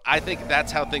 I think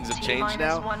that's how things have changed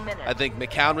now. I think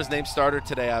McCown was named starter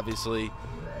today, obviously.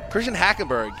 Christian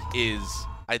Hackenberg is,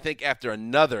 I think, after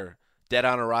another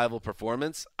dead-on-arrival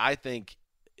performance, I think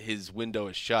his window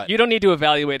is shut. You don't need to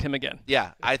evaluate him again.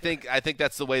 Yeah, I think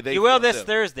that's the way they You will this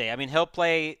Thursday. I mean, he'll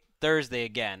play Thursday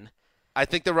again. I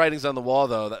think the writing's on the wall,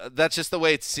 though. That's just the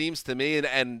way it seems to me.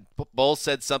 And Bowles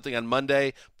said something on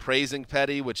Monday praising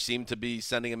Petty, which seemed to be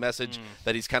sending a message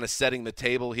that he's kind of setting the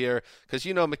table here. Because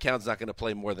McCown's not going to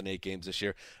play more than 8 games this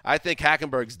year. I think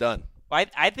Hackenberg's done.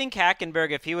 I think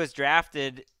Hackenberg, if he was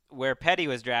drafted where Petty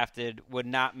was drafted, would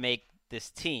not make this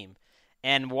team.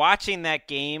 And watching that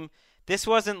game, this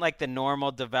wasn't like the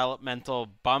normal developmental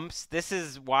bumps. This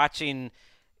is watching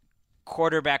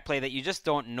quarterback play that you just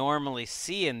don't normally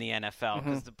see in the NFL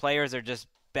because the players are just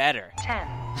better. 10.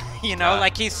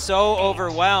 Like he's so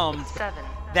overwhelmed 7,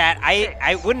 that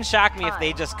I wouldn't shock me 5, if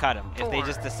they just cut him. 4, if they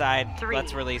just decide, 3,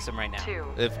 let's release him right now. 2,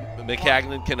 if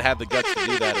McCagnon can have the guts to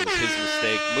do that, it was his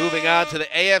mistake. Moving on to the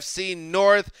AFC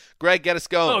North. Greg, get us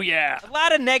going. Oh, yeah. A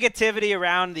lot of negativity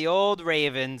around the old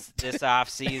Ravens this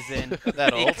offseason.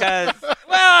 That old? Because,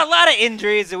 a lot of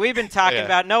injuries that we've been talking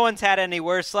about. No one's had any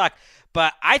worse luck.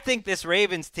 But I think this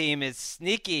Ravens team is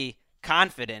sneaky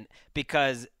confident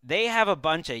because they have a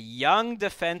bunch of young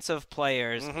defensive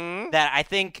players that I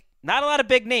think not a lot of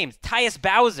big names. Tyus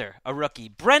Bowser, a rookie.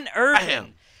 Brent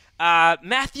Urban.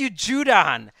 Matthew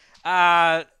Judon.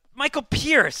 Michael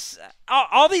Pierce.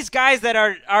 All these guys that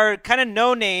are kind of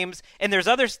no names, and there's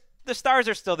others. The stars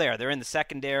are still there. They're in the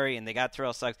secondary, and they got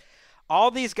Terrell Suggs. All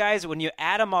these guys, when you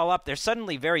add them all up, they're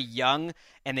suddenly very young,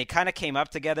 and they kind of came up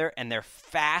together, and they're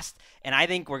fast. And I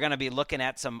think we're going to be looking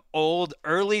at some old,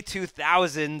 early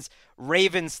 2000s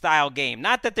Ravens-style game.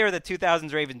 Not that they're the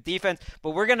 2000s Ravens defense, but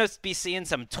we're going to be seeing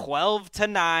some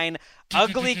 12-9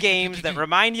 ugly games that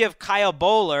remind you of Kyle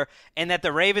Bowler, and that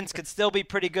the Ravens could still be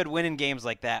pretty good winning games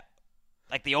like that,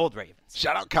 like the old Ravens.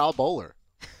 Shout out Kyle Bowler.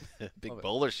 Big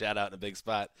Bowler shout out in a big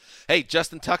spot. Hey,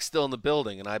 Justin Tuck's still in the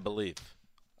building, and I believe.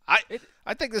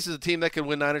 I think this is a team that can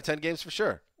win 9 or 10 games for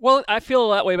sure. Well, I feel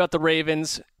that way about the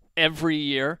Ravens every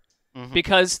year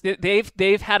because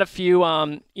they've had a few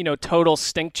total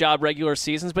stink job regular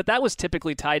seasons, but that was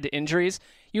typically tied to injuries.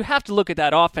 You have to look at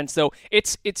that offense, though.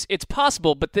 It's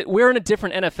possible, but we're in a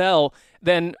different NFL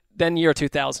than year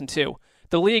 2002.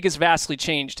 The league has vastly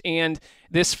changed, and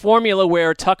this formula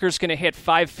where Tucker's going to hit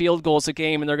 5 field goals a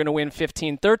game and they're going to win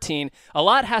 15-13, a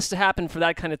lot has to happen for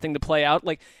that kind of thing to play out.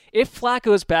 Like, if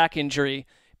Flacco's back injury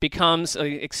becomes an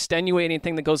extenuating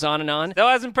thing that goes on and on. Still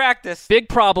hasn't practiced. Big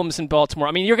problems in Baltimore.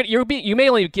 I mean, you may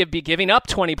only be giving up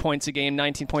 20 points a game,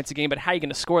 19 points a game, but how are you going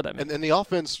to score them? And the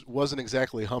offense wasn't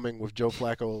exactly humming with Joe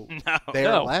Flacco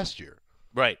No. last year.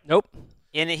 Right. Nope.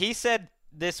 And he said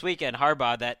this weekend,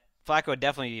 Harbaugh, that Flacco would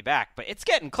definitely be back, but it's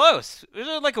getting close. It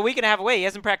was like a week and a half away. He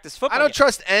hasn't practiced football I don't yet.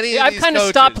 trust any of I've these kind of coaches.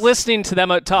 stopped listening to them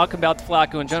talk about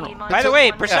Flacco in general. By the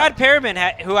way, Brashad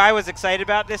Perriman, who I was excited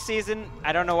about this season,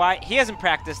 I don't know why, he hasn't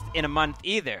practiced in a month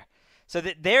either. So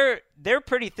they're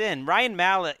pretty thin. Ryan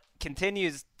Mallett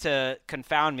continues to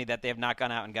confound me that they have not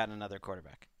gone out and gotten another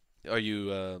quarterback. Are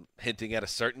you hinting at a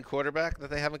certain quarterback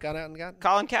that they haven't gone out and gotten?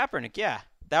 Colin Kaepernick, yeah.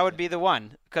 That would be the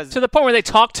one, because To the point where they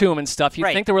talk to him and stuff. You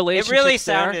think the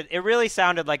relationship It really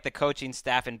sounded like the coaching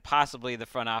staff and possibly the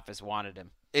front office wanted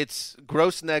him. It's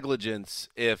gross negligence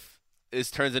if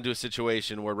this turns into a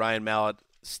situation where Ryan Mallett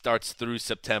starts through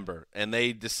September and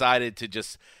they decided to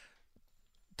just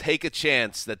take a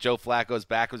chance that Joe Flacco's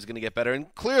back was going to get better.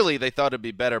 And clearly they thought it'd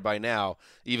be better by now,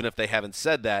 even if they haven't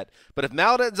said that. But if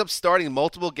Mallett ends up starting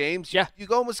multiple games, you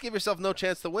almost give yourself no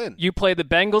chance to win. You play the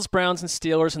Bengals, Browns, and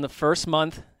Steelers in the first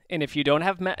month, and if you don't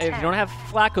have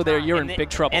Flacco there, you're in big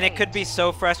trouble. And it could be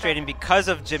so frustrating because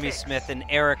of Jimmy Smith and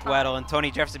Eric Weddle and Tony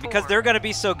Jefferson, because they're going to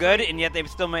be so good, and yet they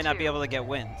still might not be able to get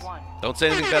wins. Don't say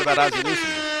anything bad about Ozzie Newsome.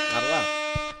 Not allowed.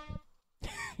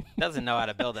 Doesn't know how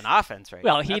to build an offense right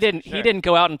Well, now. he didn't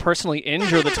go out and personally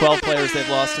injure the 12 players they've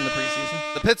lost in the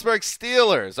preseason. The Pittsburgh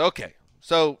Steelers. Okay,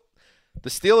 so the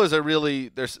Steelers are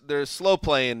really they're slow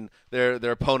playing their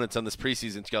opponents on this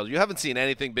preseason schedule. You haven't seen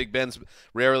anything. Big Ben's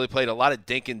rarely played a lot of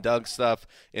dink and dunk stuff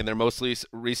in their most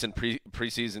recent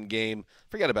preseason game.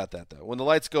 Forget about that though. When the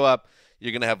lights go up,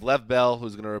 you're going to have Lev Bell,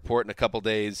 who's going to report in a couple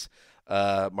days.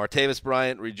 Martavis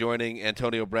Bryant rejoining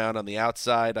Antonio Brown on the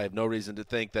outside. I have no reason to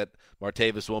think that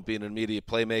Martavis won't be an immediate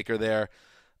playmaker there.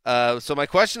 So my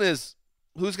question is,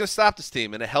 who's going to stop this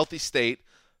team in a healthy state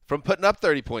from putting up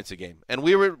 30 points a game? And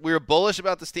we were bullish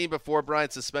about this team before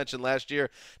Bryant's suspension last year.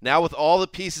 Now with all the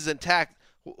pieces intact,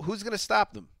 who's going to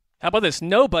stop them? How about this?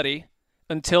 Nobody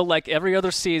until, like every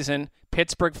other season,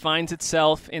 Pittsburgh finds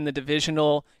itself in the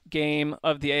divisional game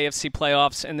of the AFC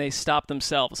playoffs and they stop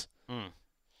themselves.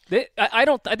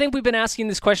 I think we've been asking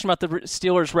this question about the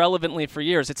Steelers relevantly for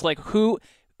years. It's like who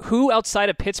outside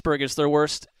of Pittsburgh is their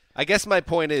worst? I guess my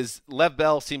point is Lev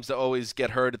Bell seems to always get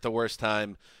hurt at the worst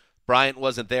time. Bryant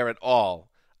wasn't there at all.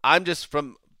 I'm just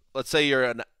from, let's say you're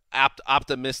an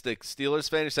optimistic Steelers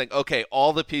fan. You're saying, okay,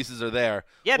 all the pieces are there.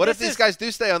 Yeah, what if these guys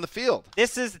do stay on the field?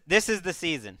 This is the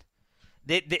season.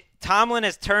 Tomlin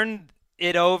has turned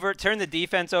the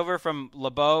defense over from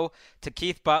LeBeau to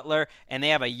Keith Butler, and they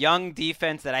have a young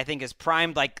defense that I think is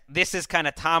primed. Like, this is kind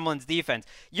of Tomlin's defense.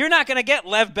 You're not going to get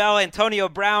Lev Bell, Antonio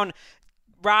Brown,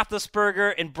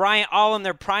 Roethlisberger, and Bryant all in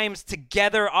their primes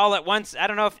together all at once. I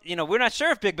don't know if, we're not sure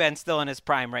if Big Ben's still in his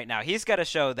prime right now. He's got to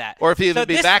show that. Or if he'll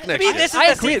be back next year. This is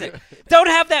the season. Don't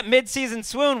have that midseason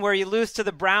swoon where you lose to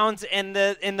the Browns and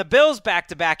the Bills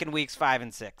back-to-back in weeks 5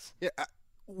 and 6. Yeah,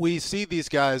 we see these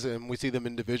guys and we see them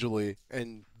individually,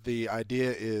 and the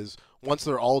idea is once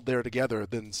they're all there together,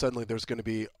 then suddenly there's going to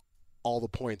be all the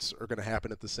points are going to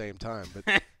happen at the same time.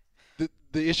 But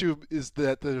the issue is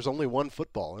that there's only one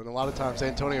football, and a lot of times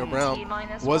Antonio Brown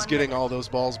was getting all those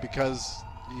balls because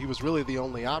he was really the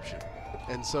only option.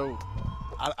 And so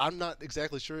I'm not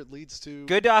exactly sure it leads to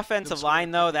good offensive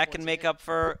line, though. That can make up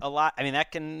for a lot. I mean,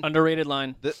 that can underrated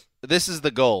line. This is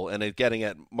the goal, and getting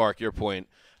at Mark your point.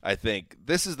 I think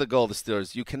this is the goal of the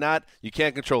Steelers. You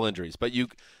can't control injuries, but you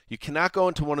cannot go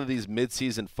into one of these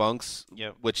midseason funks,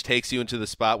 which takes you into the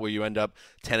spot where you end up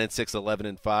 10-6,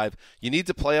 11-5. You need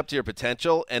to play up to your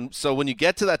potential, and so when you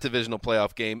get to that divisional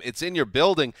playoff game, it's in your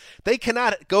building. They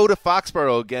cannot go to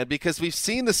Foxborough again because we've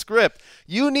seen the script.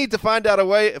 You need to find a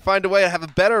way to have a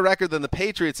better record than the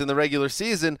Patriots in the regular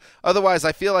season. Otherwise,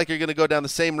 I feel like you're going to go down the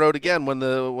same road again when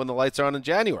the lights are on in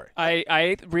January.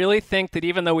 I really think that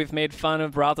even though we've made fun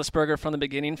of Roethlisberger from the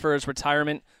beginning for his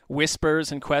retirement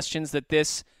whispers and questions, that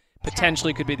this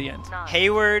potentially could be the end.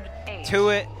 Hayward,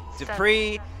 Tuitt,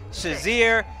 Dupree,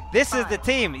 Shazier. This is the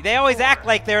team. They always act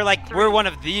like we're one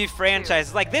of the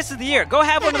franchises. Like, this is the year. Go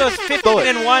have one of those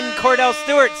 15-1 Cordell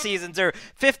Stewart seasons or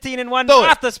 15-1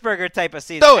 Roethlisberger type of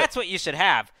seasons. That's what you should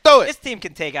have. This team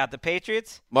can take out the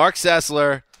Patriots. Mark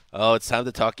Sessler. Oh, it's time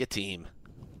to talk your team.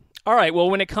 All right, well,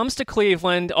 when it comes to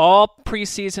Cleveland, all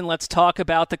preseason, let's talk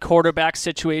about the quarterback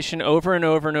situation over and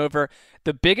over and over.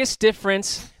 The biggest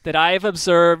difference that I have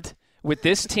observed with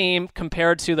this team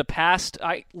compared to the past,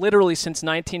 literally since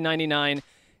 1999,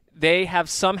 they have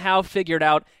somehow figured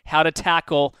out how to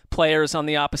tackle players on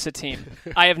the opposite team.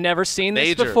 I have never seen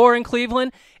this Major. before in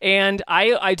Cleveland, and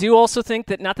I do also think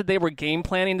that not that they were game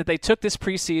planning, that they took this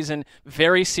preseason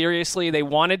very seriously. They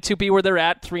wanted to be where they're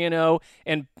at, 3-0,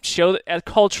 and show that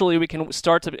culturally we can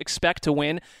start to expect to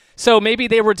win. So maybe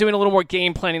they were doing a little more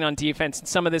game planning on defense, and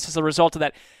some of this is a result of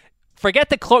that. Forget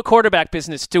the quarterback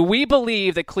business. Do we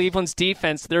believe that Cleveland's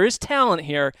defense, there is talent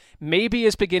here, maybe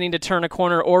is beginning to turn a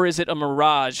corner, or is it a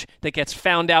mirage that gets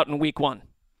found out in week 1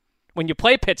 when you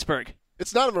play Pittsburgh?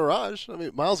 It's not a mirage. I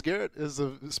mean, Myles Garrett is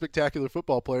a spectacular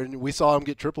football player, and we saw him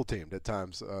get triple-teamed at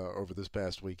times over this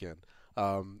past weekend.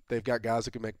 They've got guys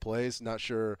that can make plays. Not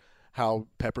sure how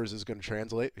Peppers is going to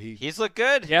translate. He's looked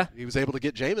good. Yeah. He was able to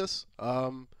get Jameis.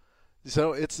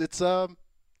 So it's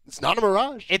not a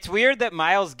mirage. It's weird that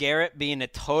Myles Garrett being a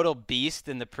total beast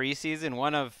in the preseason,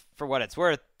 one of, for what it's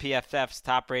worth, PFF's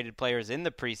top-rated players in the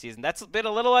preseason. That's been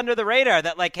a little under the radar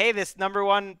that, like, hey, this number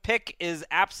 1 pick is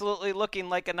absolutely looking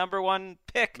like a number 1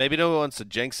 pick. Maybe no one wants to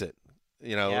jinx it.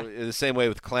 The same way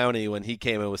with Clowney when he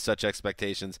came in with such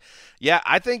expectations. Yeah,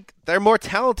 I think they're more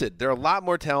talented. They're a lot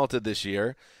more talented this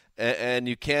year. And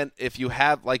you can't, if you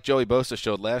have, like Joey Bosa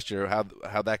showed last year,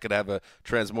 how that could have a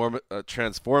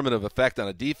transformative effect on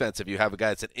a defense if you have a guy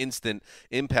that's an instant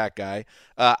impact guy.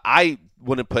 I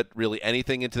wouldn't put really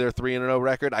anything into their 3-0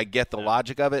 record. I get the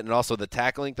logic of it, and also the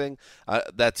tackling thing.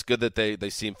 That's good that they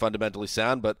seem fundamentally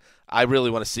sound, but I really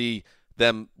want to see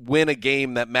them win a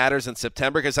game that matters in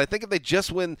September, because I think if they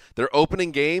just win their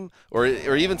opening game or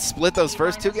even split those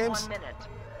first 2 games,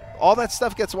 all that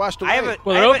stuff gets washed away.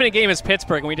 Their opening game is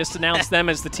Pittsburgh, and we just announced them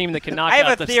as the team that can knock out the I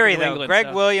have a theory, New though. England,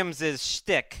 Greg Williams'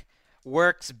 shtick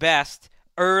works best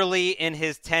early in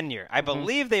his tenure. I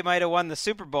believe they might have won the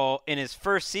Super Bowl in his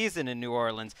first season in New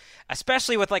Orleans,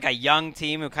 especially with like a young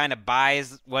team who kind of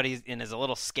buys what he's and is a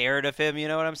little scared of him. You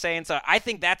know what I'm saying? So I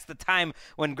think that's the time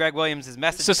when Greg Williams'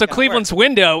 message. So Cleveland's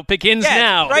window begins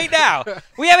now. Right now.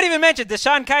 We haven't even mentioned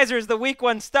DeShone Kizer is the Week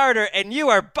 1 starter, and you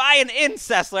are buying in,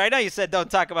 Sessler. I know you said don't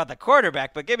talk about the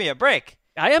quarterback, but give me a break.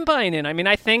 I am buying in. I mean,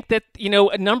 I think that,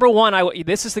 number one,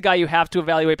 this is the guy you have to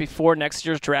evaluate before next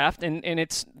year's draft, and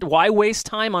it's why waste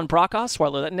time on Brock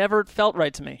Osweiler? That never felt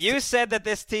right to me. You said that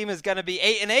this team is going to be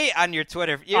 8-8 on your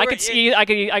Twitter. I could see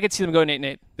them going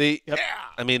 8-8.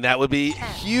 I mean, that would be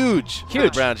huge for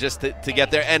the Browns just to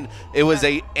get there, and it was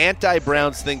a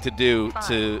anti-Browns thing to do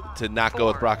to not go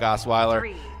with Brock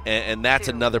Osweiler, and that's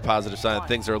another positive sign.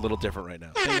 Things are a little different right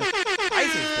now.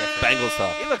 Bengals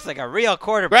talk. He looks like a real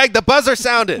quarterback. Greg, the buzzer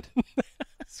sounded.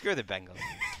 Screw the Bengals.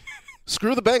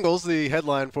 Screw the Bengals, the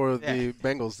headline for the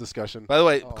Bengals discussion. By the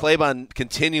way, Claybon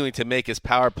continuing to make his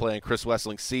power play in Chris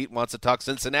Wesseling's seat, wants to talk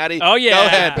Cincinnati. Oh, yeah. Go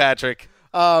ahead, Patrick.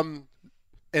 An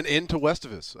end to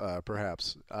Westivus,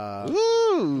 perhaps.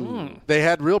 They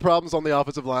had real problems on the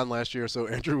offensive line last year, so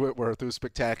Andrew Whitworth, who's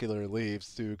spectacular,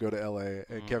 leaves to go to L.A.,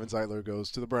 and Kevin Zeitler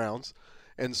goes to the Browns.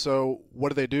 And so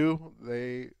what do?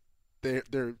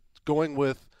 They're going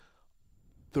with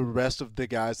the rest of the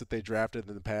guys that they drafted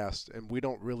in the past, and we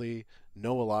don't really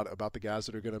know a lot about the guys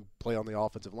that are going to play on the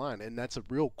offensive line, and that's a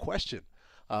real question.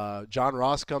 John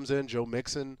Ross comes in, Joe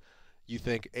Mixon. You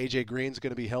think A.J. Green's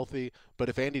going to be healthy, but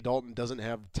if Andy Dalton doesn't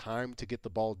have time to get the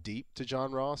ball deep to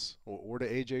John Ross or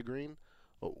to A.J. Green,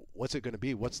 what's it going to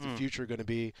be? What's the future going to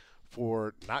be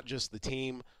for not just the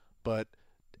team, but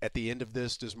at the end of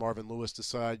this, does Marvin Lewis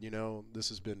decide, this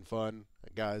has been fun,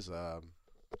 guys,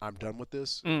 I'm done with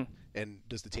this? And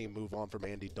does the team move on from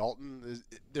Andy Dalton?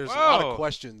 There's a lot of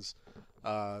questions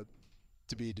to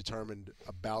be determined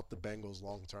about the Bengals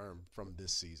long term from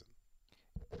this season.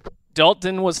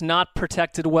 Dalton was not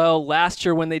protected well last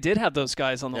year when they did have those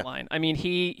guys on the line. I mean,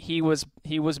 he was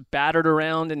battered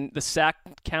around, and the sack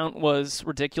count was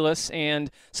ridiculous. And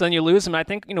so then you lose him. I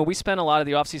think we spent a lot of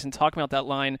the offseason talking about that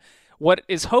line. What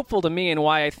is hopeful to me, and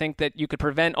why I think that you could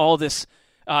prevent all this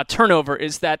turnover,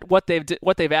 is that what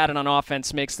they've added on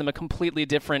offense makes them a completely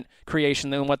different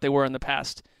creation than what they were in the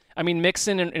past. I mean,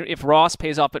 Mixon, and if Ross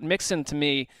pays off, but Mixon to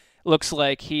me looks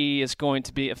like he is going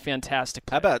to be a fantastic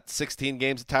player. How about 16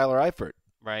 games of Tyler Eifert?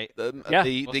 Right.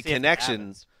 The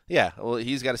connection. Yeah, well,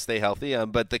 he's got to stay healthy.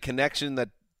 But the connection that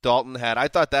Dalton had, I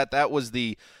thought that was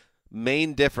the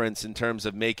main difference in terms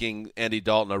of making Andy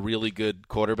Dalton a really good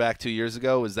quarterback 2 years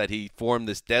ago, was that he formed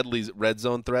this deadly red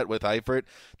zone threat with Eifert.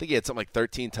 I think he had something like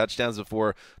 13 touchdowns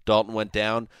before Dalton went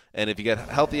down. And if you get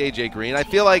healthy A.J. Green, I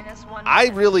feel like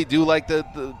I really do like the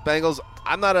Bengals.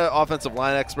 I'm not an offensive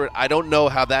line expert. I don't know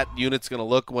how that unit's going to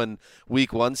look when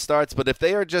Week 1 starts. But if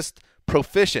they are just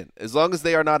proficient, as long as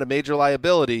they are not a major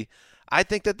liability, I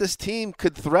think that this team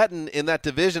could threaten in that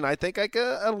division. I think like an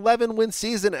 11-win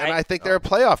season, and I think they're a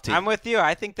playoff team. I'm with you.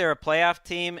 I think they're a playoff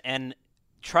team, and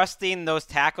trusting those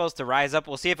tackles to rise up.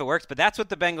 We'll see if it works, but that's what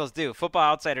the Bengals do.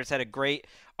 Football Outsiders had a great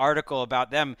article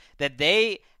about them, that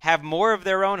they have more of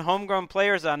their own homegrown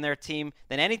players on their team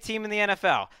than any team in the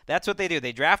NFL. That's what they do.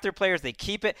 They draft their players. They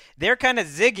keep it. They're kind of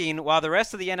zigging while the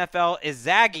rest of the NFL is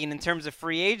zagging in terms of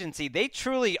free agency. They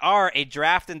truly are a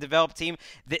draft and develop team.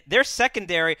 Their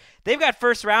secondary, they've got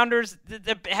first rounders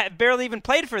that have barely even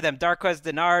played for them. Darqueze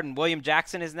Dennard and William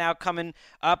Jackson is now coming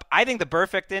up. I think the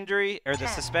Burfict injury or the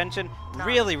suspension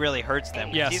really, really hurts them.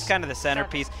 Yes. He's kind of the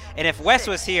centerpiece. And if Wes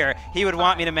was here, he would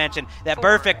want me to mention that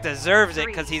Burfict deserves it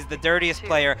because he's the dirtiest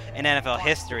player in NFL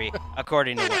history,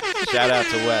 according to Wes. Shout out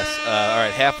to Wes. All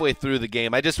right, halfway through the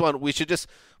game, why don't we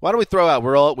throw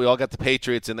out? We all got the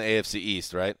Patriots in the AFC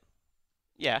East, right?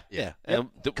 Yeah. And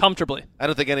comfortably. I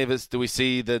don't think any of us do. We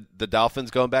see the Dolphins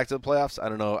going back to the playoffs? I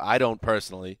don't know. I don't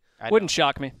personally. Wouldn't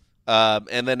shock me.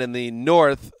 And then in the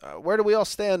North, where do we all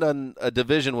stand on a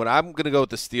division win? I'm going to go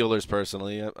with the Steelers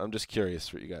personally. I'm just curious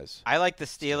for you guys. I like the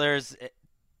Steelers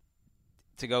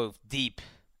to go deep,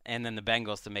 and then the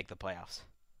Bengals to make the playoffs.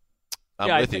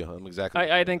 I'm with you. I'm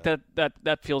exactly. I think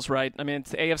that feels right. I mean,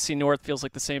 it's AFC North feels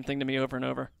like the same thing to me over and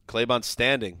over. Claybon's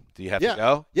standing. Do you have to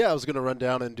go? Yeah, I was going to run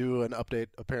down and do an update.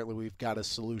 Apparently, we've got a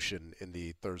solution in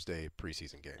the Thursday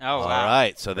preseason game. Oh, wow. All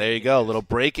right. So there you go. A little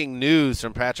breaking news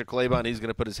from Patrick Claybon. He's going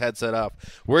to put his headset off.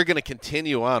 We're going to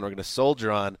continue on. We're going to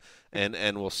soldier on,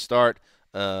 and we'll start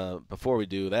before we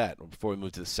do that, or before we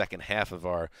move to the second half of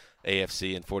our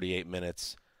AFC in 48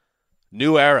 minutes.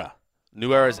 New Era.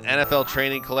 New Era's NFL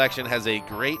training collection has a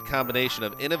great combination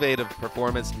of innovative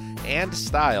performance and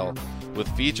style with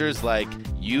features like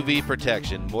UV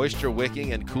protection, moisture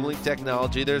wicking, and cooling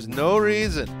technology. There's no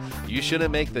reason you shouldn't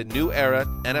make the New Era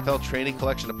NFL training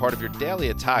collection a part of your daily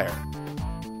attire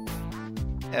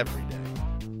every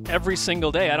day. Every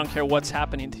single day. I don't care what's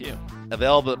happening to you.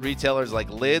 Available at retailers like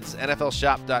Lids,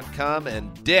 NFLShop.com,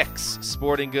 and Dick's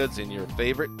Sporting Goods in your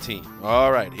favorite team.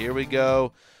 All right, here we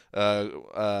go.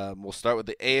 We'll start with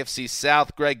the AFC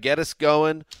South. Greg, get us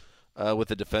going with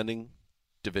the defending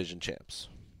division champs.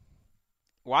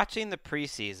 Watching the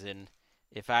preseason,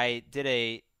 if I did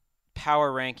a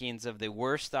power rankings of the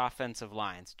worst offensive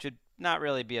lines, should not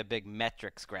really be a big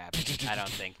metrics grab, I don't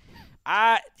think.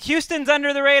 Houston's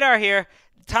under the radar here.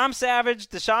 Tom Savage,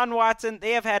 Deshaun Watson,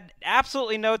 they have had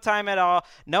absolutely no time at all.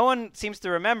 No one seems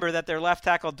to remember that their left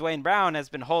tackle, Dwayne Brown, has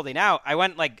been holding out. I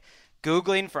went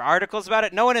Googling for articles about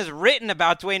it. No one has written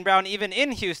about Dwayne Brown even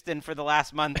in Houston for the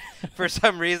last month for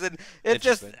some reason. It's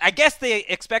just, I guess they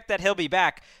expect that he'll be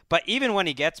back. But even when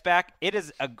he gets back, it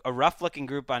is a rough-looking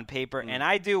group on paper. And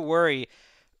I do worry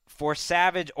for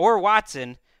Savage or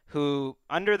Watson, who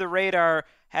under the radar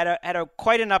had a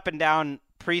quite an up-and-down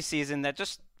preseason that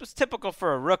just was typical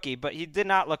for a rookie, but he did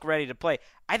not look ready to play.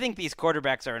 I think these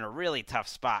quarterbacks are in a really tough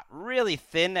spot. Really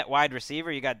thin at wide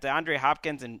receiver. You got DeAndre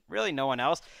Hopkins and really no one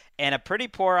else, and a pretty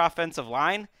poor offensive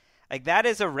line. That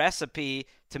is a recipe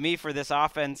to me for this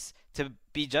offense to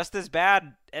be just as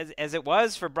bad as it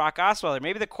was for Brock Osweiler.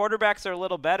 Maybe the quarterbacks are a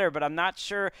little better, but I'm not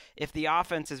sure if the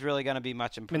offense is really going to be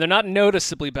much improved. I mean, they're not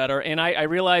noticeably better, and I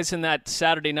realized in that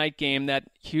Saturday night game that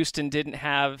Houston didn't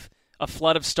have a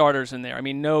flood of starters in there. I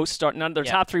mean, none of their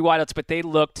top three wideouts, but they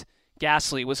looked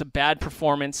ghastly. It was a bad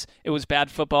performance. It was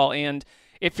bad football. And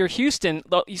if you're Houston,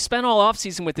 you spent all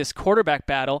offseason with this quarterback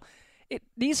battle.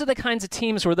 These are the kinds of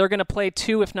teams where they're going to play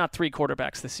 2, if not 3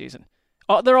 quarterbacks this season.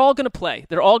 They're all going to play.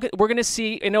 We're going to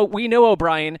see. We know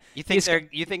O'Brien. You think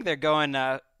they're going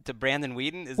to Brandon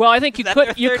Weeden? I think you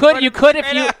could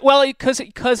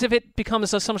because if it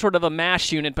becomes some sort of a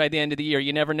mash unit by the end of the year,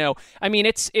 you never know. I mean,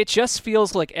 it just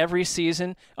feels like every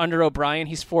season under O'Brien,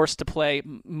 he's forced to play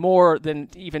more than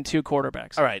even 2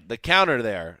 quarterbacks. All right, the counter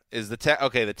there is the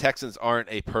Texans aren't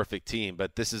a perfect team,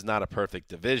 but this is not a perfect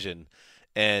division,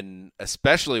 and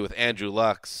especially with Andrew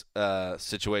Luck's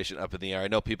situation up in the air. I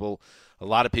know a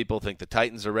lot of people think the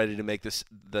Titans are ready to make this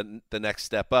the next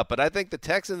step up, but I think the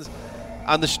Texans,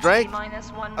 on the strength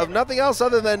of nothing else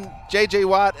other than J.J.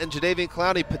 Watt and Jadeveon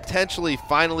Clowney potentially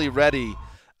finally ready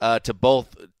to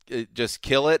both just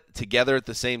kill it together at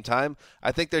the same time,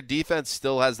 I think their defense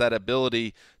still has that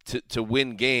ability to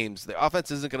win games. The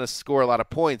offense isn't going to score a lot of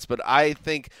points, but I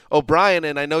think O'Brien,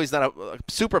 and I know he's not a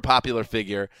super popular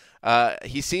figure,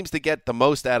 he seems to get the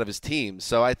most out of his team.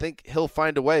 So I think he'll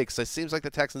find a way because it seems like the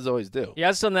Texans always do. He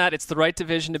has done that. It's the right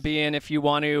division to be in if you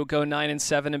want to go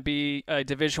 9-7 and be a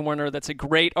division winner. That's a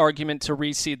great argument to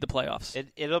reseed the playoffs.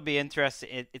 It'll be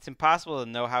interesting. It's impossible to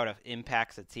know how it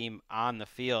impacts a team on the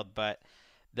field, but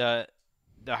the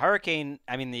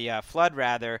flood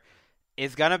rather,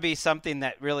 is going to be something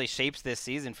that really shapes this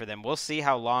season for them. We'll see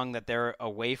how long that they're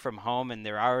away from home, and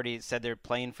they're already said they're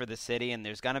playing for the city, and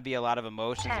there's going to be a lot of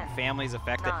emotions and families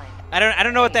affected. I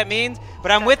don't know what that means,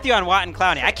 but I'm with you on Watt and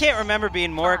Clowney. I can't remember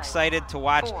being more excited to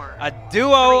watch a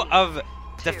duo of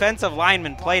defensive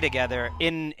linemen play together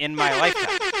in my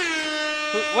lifetime.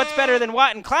 What's better than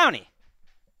Watt and Clowney?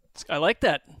 I like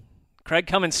that. Craig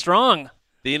coming strong.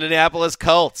 The Indianapolis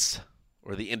Colts.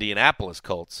 Or the Indianapolis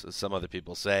Colts, as some other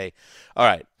people say. All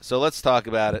right, so let's talk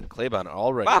about it. Claybon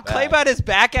already Wow, back. Claybon is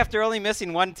back after only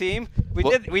missing one team.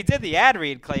 We did the ad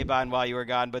read, Claybon, while you were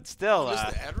gone, but still.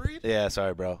 Was the ad read? Yeah,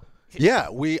 sorry, bro. Yeah,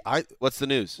 What's the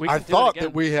news? I thought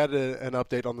that we had an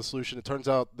update on the solution. It turns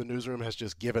out the newsroom has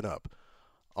just given up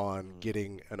on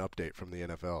getting an update from the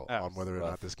NFL on whether or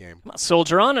not this game.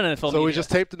 Soldier on an NFL. So we just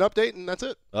taped an update, and that's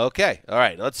it. Okay, all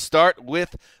right. Let's start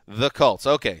with the Colts.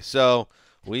 Okay, so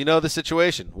we know the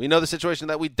situation. We know the situation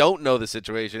that we don't know the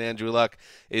situation. Andrew Luck,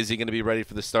 is he going to be ready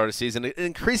for the start of the season? It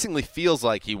increasingly feels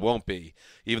like he won't be,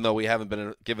 even though we haven't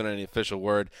been given any official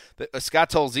word. Scott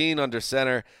Tolzien under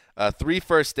center, 3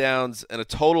 first downs and a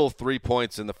total of 3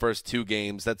 points in the first 2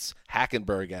 games. That's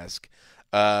Hackenberg-esque.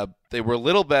 They were a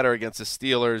little better against the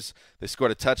Steelers. They scored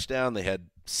a touchdown. They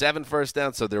had 7 first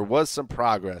downs, so there was some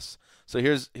progress. So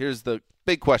here's the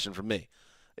big question for me.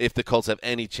 If the Colts have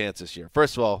any chance this year.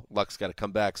 First of all, Luck's got to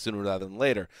come back sooner rather than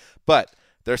later. But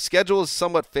their schedule is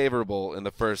somewhat favorable in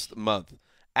the first month.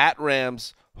 At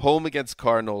Rams, home against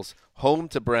Cardinals, home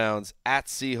to Browns, at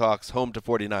Seahawks, home to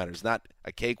 49ers. Not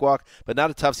a cakewalk, but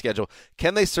not a tough schedule.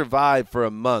 Can they survive for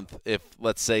a month if,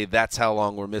 let's say, that's how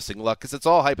long we're missing Luck? Because it's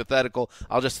all hypothetical.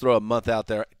 I'll just throw a month out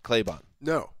there. Claybon.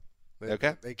 No.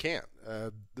 Okay. They can't.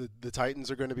 The Titans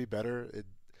are going to be better.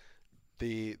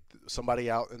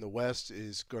 Somebody out in the West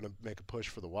is going to make a push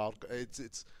for the wild.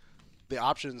 It's the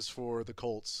options for the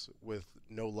Colts with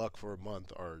no Luck for a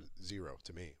month are 0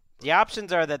 to me. The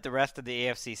options are that the rest of the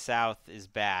AFC South is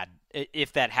bad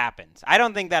if that happens. I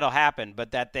don't think that'll happen,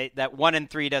 but that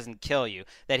 1-3 doesn't kill you.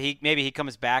 That maybe he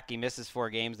comes back, he misses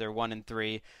 4 games, they're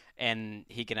 1-3, and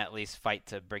he can at least fight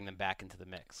to bring them back into the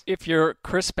mix. If you're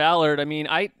Chris Ballard, I mean,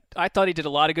 I thought he did a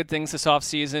lot of good things this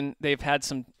offseason. They've had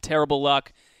some terrible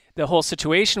luck. The whole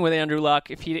situation with Andrew Luck,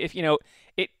 the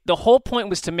whole point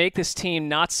was to make this team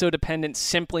not so dependent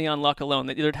simply on Luck alone,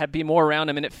 that there'd be more around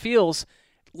him, and it feels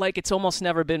like it's almost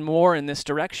never been more in this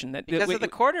direction. Because of the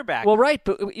quarterback. Well, right,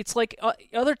 but it's like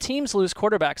other teams lose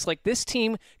quarterbacks. Like this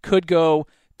team could go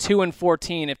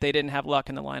 2-14 if they didn't have Luck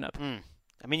in the lineup.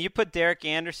 I mean, you put Derek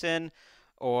Anderson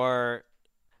or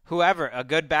whoever, a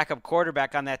good backup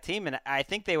quarterback on that team, and I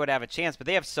think they would have a chance, but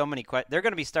they have so many questions. They're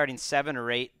going to be starting 7 or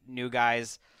 8 new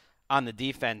guys on the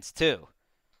defense too.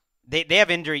 They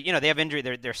have injury. They have injury.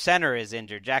 Their center is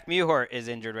injured. Jack Mewhort is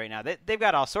injured right now. They've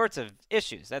got all sorts of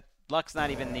issues. That Luck's not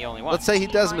even the only one. Let's say he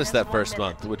does miss that first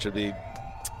month, which would be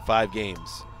 5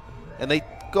 games, and they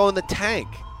go in the tank,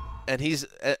 and he's.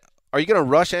 Are you going to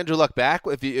rush Andrew Luck back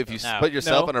if you put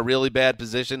yourself in a really bad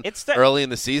position early in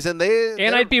the season?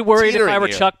 And I'd be worried if I were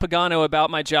Chuck Pagano about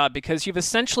my job, because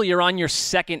you're on your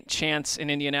second chance in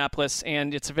Indianapolis,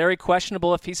 and it's very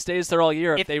questionable if he stays there all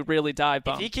year if they really dive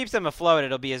bomb. If he keeps them afloat,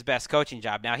 it'll be his best coaching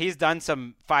job. Now, he's done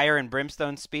some fire and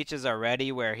brimstone speeches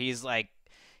already where he's like,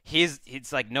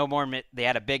 it's like no more. They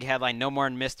had a big headline, no more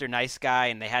Mr. Nice Guy,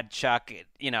 and they had Chuck,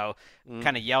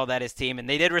 kind of yelled at his team, and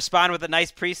they did respond with a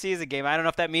nice preseason game. I don't know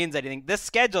if that means anything. This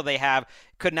schedule they have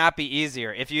could not be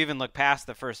easier if you even look past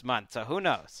the first month. So who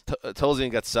knows?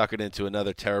 Tolzien got suckered into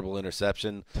another terrible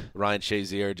interception. Ryan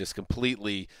Shazier just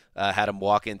completely had him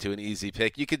walk into an easy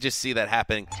pick. You could just see that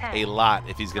happening a lot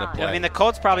if he's going to play. I mean, the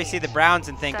Colts probably see the Browns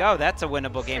and think, oh, that's a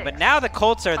winnable game. But now the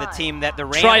Colts are the team that the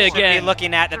Rams should be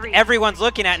looking at, that everyone's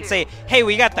looking at and say, hey,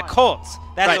 we got the Colts.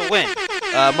 That's a win.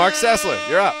 Mark Sessler,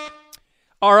 you're up.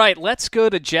 All right, let's go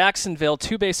to Jacksonville.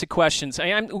 2 basic questions.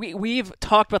 We've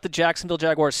talked about the Jacksonville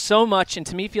Jaguars so much, and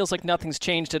to me feels like nothing's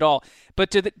changed at all.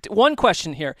 But one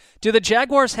question here. Do the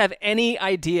Jaguars have any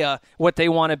idea what they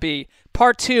want to be?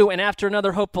 Part 2, and after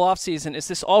another hopeful offseason, is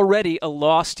this already a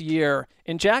lost year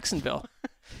in Jacksonville?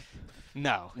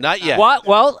 No. Not yet.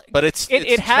 Well, but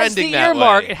it has the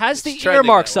earmark. It has the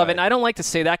earmarks of it, and I don't like to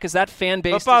say that because that fan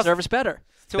base deserves better.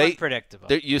 Too unpredictable.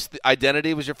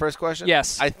 Identity was your first question?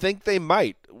 Yes. I think they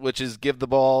might, which is give the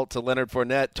ball to Leonard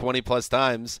Fournette 20-plus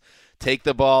times, take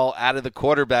the ball out of the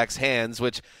quarterback's hands,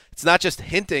 which it's not just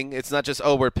hinting. It's not just,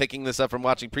 we're picking this up from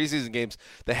watching preseason games.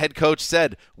 The head coach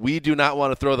said, we do not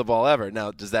want to throw the ball ever.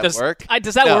 Now, does that work?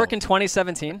 Does that work in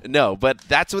 2017? No, but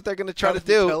that's what they're going to try to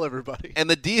do. Tell everybody. And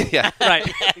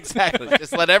right. Exactly.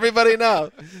 Just let everybody know.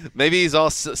 Maybe he's all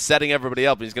setting everybody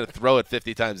up and he's going to throw it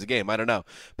 50 times a game. I don't know.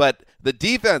 But the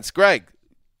defense, Greg,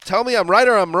 tell me I'm right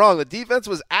or I'm wrong. The defense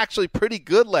was actually pretty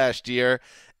good last year.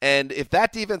 And if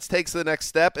that defense takes the next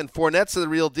step and Fournette's the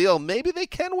real deal, maybe they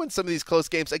can win some of these close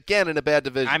games again in a bad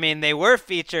division. I mean, they were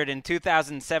featured in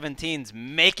 2017's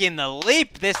Making the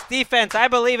Leap. This defense, I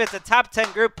believe it's a top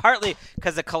 10 group, partly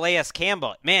because of Calais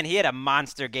Campbell. Man, he had a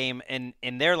monster game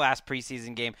in their last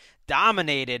preseason game.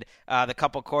 Dominated the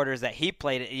couple quarters that he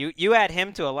played. You add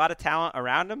him to a lot of talent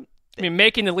around him. I mean,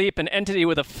 Making the Leap, an entity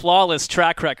with a flawless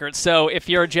track record. So if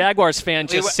you're a Jaguars fan,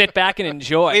 just sit back and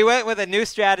enjoy. We went with a new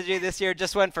strategy this year,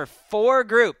 just went for 4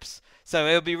 groups. So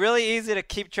it would be really easy to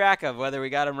keep track of whether we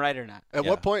got him right or not. At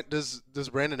what point does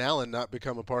Brandon Allen not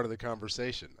become a part of the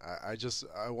conversation?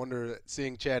 I wonder,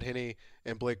 seeing Chad Henne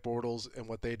and Blake Bortles and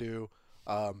what they do,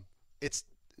 it's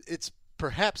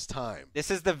perhaps time. This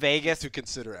is the Vegas to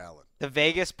consider Allen. The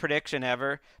Vegas prediction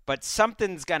ever, but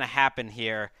something's going to happen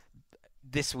here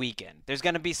this weekend. There's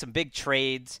going to be some big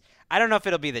trades. I don't know if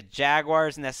it'll be the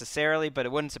Jaguars necessarily, but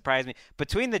it wouldn't surprise me.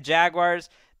 Between the Jaguars,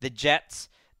 the Jets,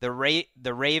 the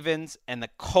Ravens, and the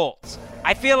Colts,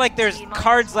 I feel like there's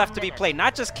cards left to be played.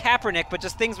 Not just Kaepernick, but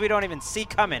just things we don't even see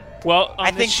coming. Well,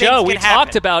 on the show, we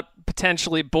talked about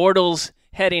potentially Bortles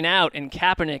heading out and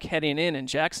Kaepernick heading in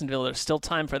Jacksonville. There's still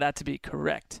time for that to be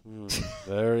correct.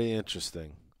 Very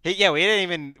interesting. Yeah, we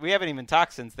haven't even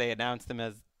talked since they announced him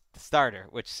as the starter,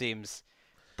 which seems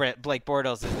Blake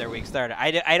Bortles is their weak starter.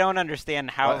 I don't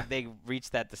understand how they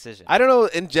reached that decision. I don't know.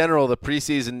 In general, the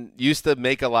preseason used to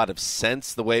make a lot of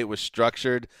sense the way it was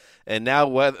structured, and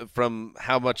now from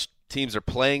how much teams are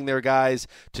playing their guys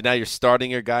to now you're starting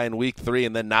your guy in week 3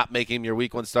 and then not making him your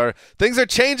week 1 starter. Things are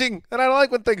changing, and I don't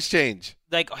like when things change.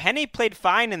 Like, Henne played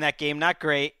fine in that game, not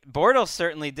great. Bortles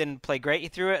certainly didn't play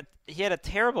great. He had a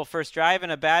terrible first drive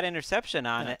and a bad interception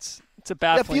on it. It's a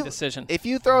baffling decision. If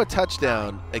you throw a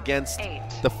touchdown against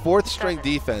the 4th-string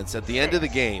defense at the end of the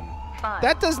game,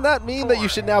 that does not mean that you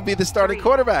should now be the starting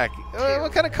quarterback.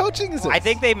 What kind of coaching is this? I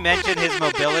think they mentioned his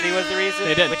mobility was the reason,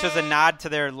 they did. Which was a nod to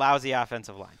their lousy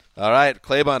offensive line. All right,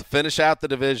 Claybon, finish out the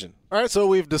division. All right, so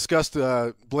we've discussed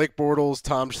Blake Bortles,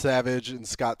 Tom Savage, and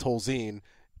Scott Tolzien.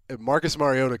 Marcus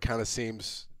Mariota kind of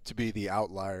seems to be the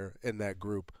outlier in that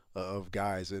group of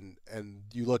guys. And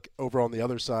you look over on the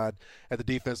other side at the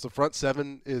defense, the front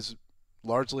 7 is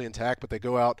largely intact, but they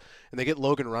go out and they get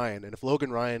Logan Ryan. And if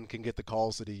Logan Ryan can get the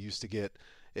calls that he used to get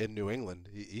in New England,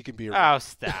 he can be a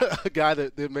guy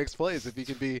that makes plays. If he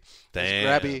can be as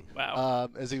grabby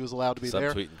as he was allowed to be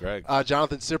there. Subtweeting Greg.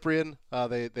 Jonathan Cyprien,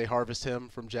 they harvest him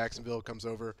from Jacksonville, comes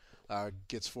over,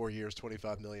 gets 4 years,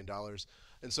 $25 million.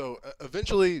 And so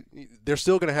eventually they're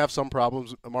still going to have some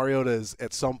problems. Mariota is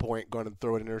at some point going to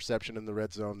throw an interception in the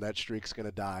red zone. That streak's going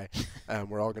to die.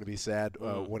 We're all going to be sad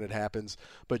when it happens.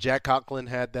 But Jack Conklin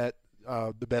had that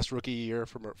the best rookie year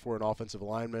for an offensive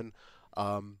lineman.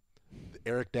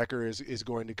 Eric Decker is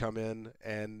going to come in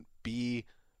and be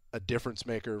a difference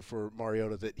maker for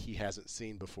Mariota that he hasn't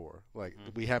seen before.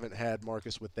 We haven't had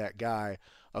Marcus with that guy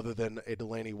other than a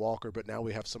Delaney Walker, but now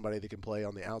we have somebody that can play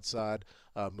on the outside,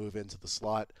 move into the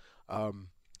slot.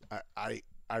 I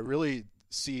really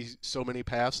see so many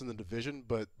paths in the division,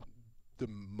 but the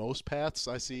most paths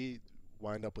I see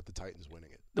wind up with the Titans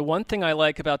winning it. The one thing I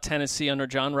like about Tennessee under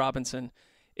John Robinson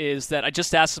is that I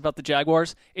just asked about the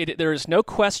Jaguars. There is no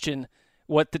question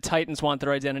what the Titans want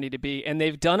their identity to be, and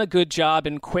they've done a good job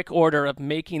in quick order of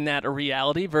making that a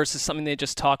reality versus something they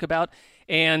just talk about.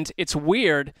 And it's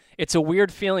weird. It's a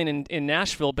weird feeling in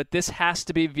Nashville, but this has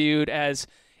to be viewed as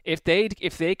if they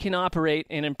can operate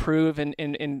and improve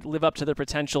and live up to their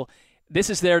potential, this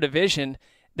is their division.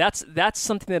 That's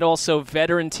something that also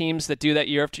veteran teams that do that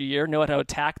year after year know how to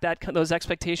attack those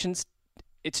expectations.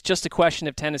 It's just a question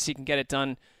if Tennessee can get it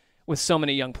done with so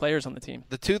many young players on the team.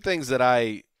 The two things that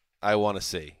I want to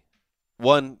see.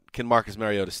 One, can Marcus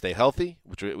Mariota stay healthy,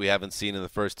 which we haven't seen in the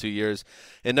first 2 years?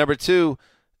 And number two,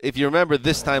 if you remember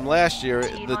this time last year,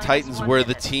 the Titans were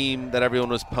the team that everyone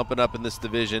was pumping up in this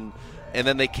division, and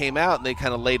then they came out and they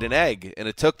kind of laid an egg, and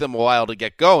it took them a while to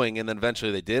get going, and then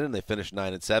eventually they did, and they finished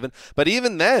 9-7. But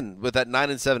even then, with that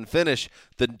 9-7 finish,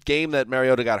 the game that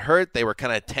Mariota got hurt, they were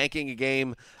kind of tanking a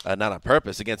game, not on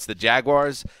purpose, against the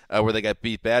Jaguars, where they got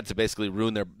beat bad to basically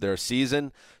ruin their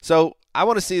season. So I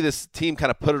want to see this team kind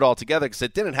of put it all together because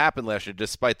it didn't happen last year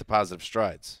despite the positive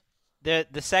strides. The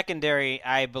secondary,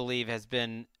 I believe, has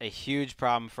been a huge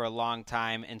problem for a long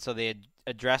time, and so they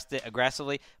addressed it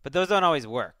aggressively. But those don't always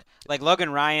work. Like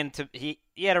Logan Ryan, he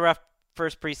had a rough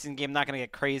first preseason game. I'm not going to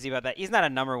get crazy about that. He's not a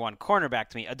number one cornerback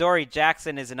to me. Adoree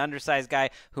Jackson is an undersized guy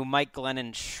who Mike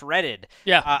Glennon shredded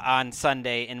on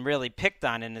Sunday and really picked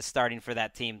on and is starting for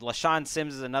that team. LaShawn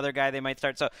Sims is another guy they might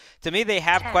start. So to me, they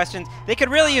have questions. They could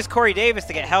really use Corey Davis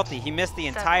to get healthy. He missed the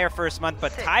entire first month,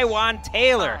 but Tywan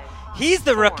Taylor, he's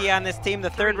the rookie on this team, the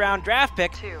third-round draft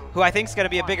pick, who I think is going to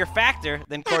be a bigger factor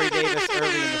than Corey Davis early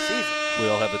in the season. We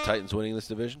all have the Titans winning this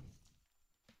division?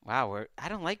 Wow, I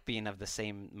don't like being of the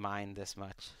same mind this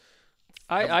much.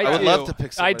 I would do. love to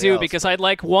pick somebody else. Because I'd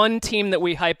like one team that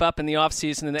we hype up in the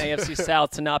offseason in the AFC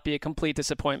South to not be a complete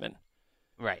disappointment.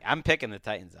 Right, I'm picking the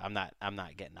Titans. I'm not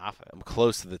getting off of it. I'm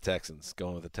close to the Texans.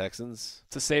 Going with the Texans.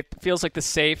 It's a safe. Feels like the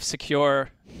safe, secure.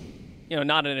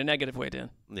 Not in a negative way, Dan.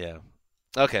 Yeah.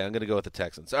 Okay, I'm going to go with the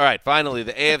Texans. All right, finally,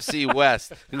 the AFC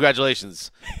West.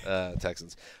 Congratulations,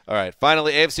 Texans. All right,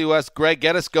 finally, AFC West. Greg,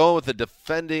 get us going with the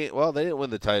defending. Well, they didn't win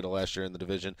the title last year in the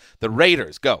division. The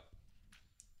Raiders, go.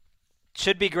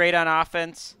 Should be great on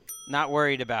offense. Not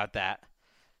worried about that.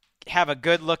 Have a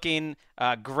good-looking,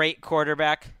 great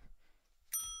quarterback.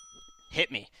 Hit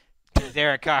me.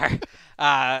 Derek Carr,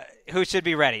 who should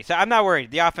be ready. So I'm not worried.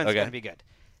 The offense is going to be good.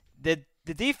 The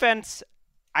defense,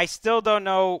 I still don't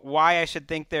know why I should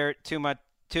think they're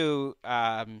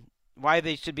why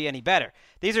they should be any better.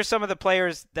 These are some of the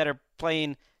players that are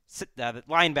playing the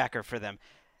linebacker for them.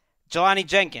 Jelani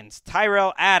Jenkins,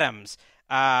 Tyrell Adams,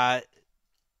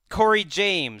 Corey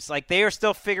James. Like, they are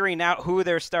still figuring out who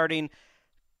their starting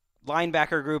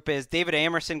linebacker group is. David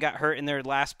Amerson got hurt in their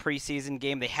last preseason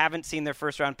game. They haven't seen their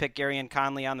first-round pick, Garyon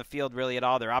Conley, on the field really at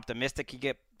all. They're optimistic he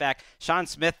get back. Sean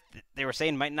Smith, they were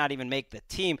saying, might not even make the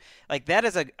team. Like, that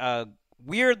is a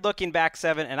weird-looking back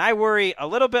seven, and I worry a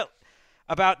little bit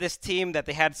about this team that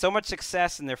they had so much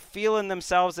success and they're feeling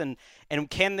themselves, and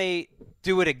can they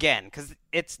do it again? Because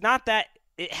it's not that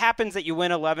it happens that you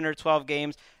win 11 or 12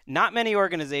 games. Not many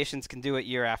organizations can do it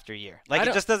year after year. Like,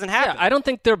 it just doesn't happen. Yeah, I don't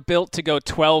think they're built to go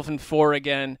 12-4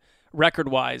 again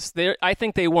record-wise. I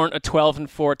think they weren't a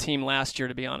 12-4 team last year,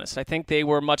 to be honest. I think they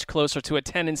were much closer to a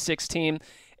 10-6 team,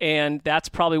 and that's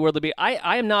probably where they'll be.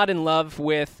 I am not in love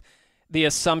with the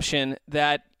assumption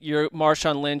that your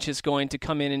Marshawn Lynch is going to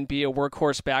come in and be a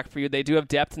workhorse back for you. They do have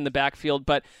depth in the backfield,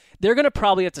 but they're going to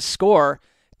probably have to score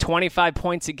 25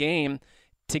 points a game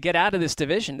to get out of this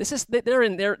division. They're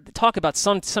in there. Talk about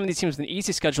some of these teams with an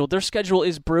easy schedule. Their schedule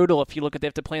is brutal if you look at they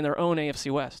have to play in their own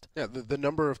AFC West. Yeah, the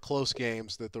number of close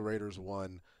games that the Raiders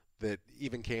won that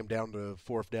even came down to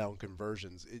fourth down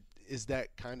conversions, is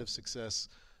that kind of success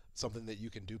something that you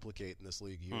can duplicate in this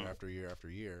league year after year after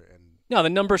year? And no, the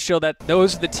numbers show that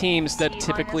those are the teams that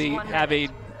typically have a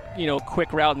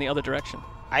quick route in the other direction.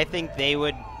 I think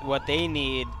what they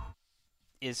need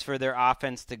is for their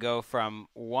offense to go from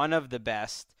one of the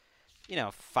best,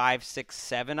 5, 6,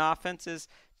 7 offenses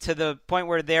to the point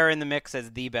where they're in the mix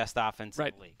as the best offense in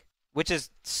the league, which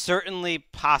is certainly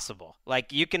possible.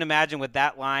 Like, you can imagine with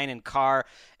that line and Carr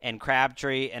and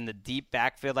Crabtree and the deep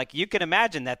backfield, like, you can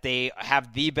imagine that they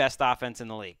have the best offense in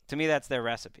the league. To me, that's their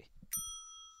recipe.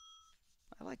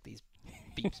 I like these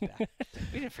beeps back.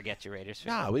 We didn't forget you, Raiders.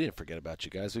 No, we didn't forget about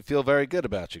you guys. We feel very good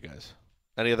about you guys.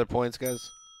 Any other points, guys?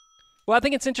 Well, I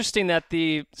think it's interesting that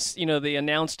the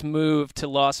announced move to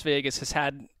Las Vegas has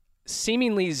had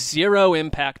seemingly zero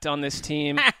impact on this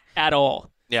team at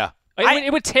all. Yeah.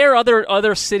 It would tear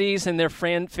other cities and their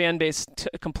fan base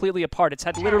completely apart. It's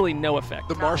had literally no effect.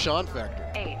 The Marshawn factor.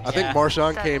 I think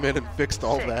Marshawn came in and fixed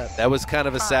all that. That was kind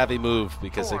of a savvy move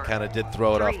because it kind of did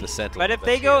throw it off the scent. But if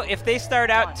they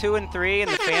start out 2-3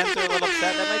 and the fans are a little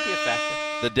upset, that might be a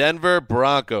factor. The Denver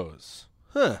Broncos.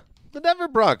 The Denver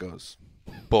Broncos.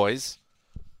 Boys.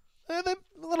 They're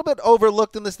a little bit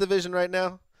overlooked in this division right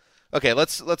now. Okay,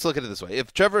 let's look at it this way.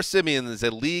 If Trevor Siemian is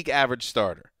a league average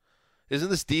starter, isn't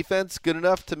this defense good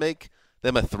enough to make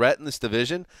them a threat in this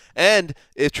division? And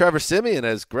if Trevor Siemian,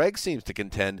 as Greg seems to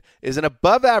contend, is an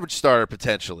above-average starter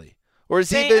potentially, or is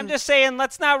he? I'm just saying,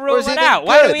 let's not rule it out.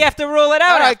 Why do we have to rule it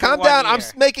out? All right, calm down. I'm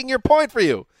making your point for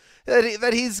you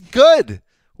that he's good.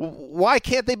 Why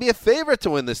can't they be a favorite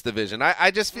to win this division?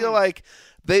 I just feel like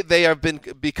they have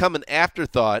become an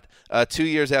afterthought 2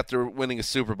 years after winning a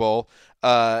Super Bowl.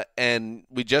 And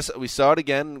we saw it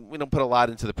again. We don't put a lot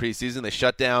into the preseason. They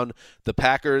shut down the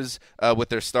Packers with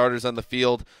their starters on the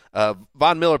field.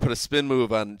 Von Miller put a spin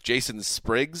move on Jason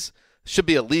Spriggs. Should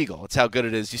be illegal. It's how good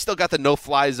it is. You still got the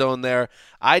no-fly zone there.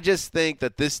 I just think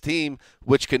that this team,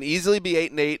 which can easily be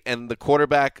 8-8, and the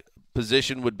quarterback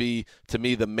position would be, to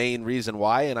me, the main reason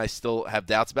why, and I still have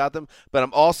doubts about them. But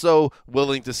I'm also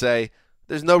willing to say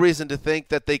there's no reason to think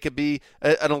that they could be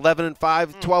an 11-5,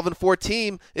 12-4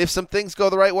 team if some things go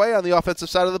the right way on the offensive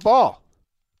side of the ball.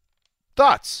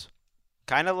 Thoughts?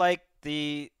 kind of like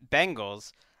the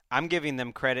Bengals, I'm giving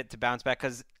them credit to bounce back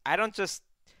because I don't just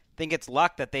think it's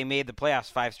luck that they made the playoffs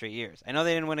 5 straight years. I know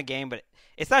they didn't win a game, but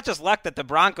it's not just luck that the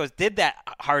Broncos did that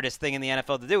hardest thing in the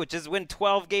NFL to do, which is win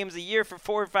 12 games a year for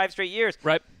 4 or 5 straight years.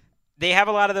 Right. They have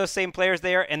a lot of those same players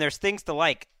there, and there's things to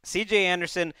like. C.J.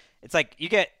 Anderson, it's like he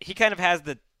kind of has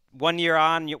the 1 year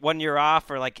on, 1 year off,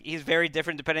 or like he's very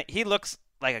different depending. He looks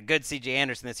like a good C.J.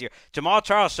 Anderson this year. Jamal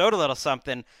Charles showed a little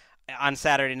something on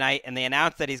Saturday night, and they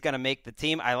announced that he's going to make the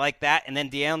team. I like that. And then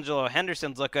D'Angelo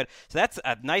Henderson's look good. So that's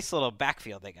a nice little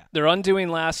backfield they got. Their undoing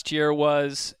last year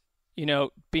was,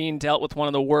 being dealt with one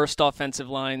of the worst offensive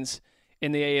lines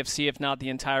in the AFC, if not the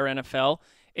entire NFL.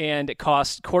 And it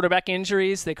cost quarterback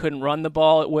injuries. They couldn't run the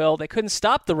ball at will. They couldn't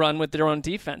stop the run with their own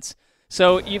defense.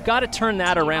 So you've got to turn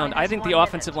that around. I think the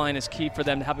offensive line is key for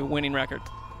them to have a winning record.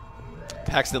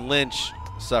 Paxton Lynch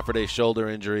suffered a shoulder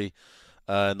injury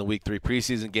in the Week 3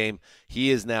 preseason game.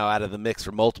 He is now out of the mix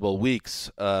for multiple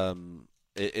weeks,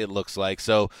 it looks like.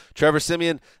 So Trevor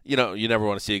Siemian, you never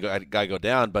want to see a guy go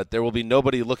down, but there will be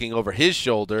nobody looking over his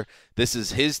shoulder. This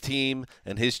is his team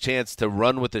and his chance to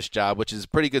run with this job, which is a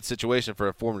pretty good situation for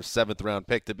a former 7th-round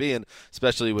pick to be in,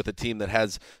 especially with a team that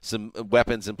has some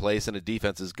weapons in place and a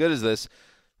defense as good as this.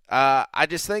 I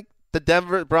just think the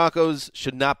Denver Broncos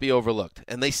should not be overlooked,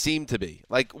 and they seem to be.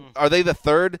 Like, are they the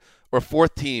 3rd or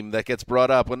 4th team that gets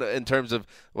brought up in terms of,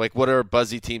 like, what are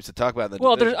buzzy teams to talk about in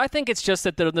the division? I think it's just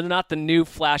that they're not the new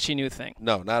flashy new thing.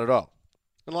 No, not at all.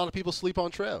 And a lot of people sleep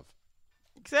on Trev.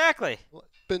 Exactly.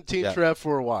 Been Team Trev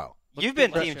for a while. You've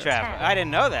been Team Trev. I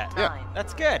didn't know that. Yeah.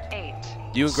 That's good.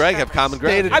 You and Greg have common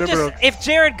ground. If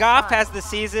Jared Goff has the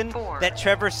season that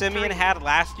Trevor Siemian had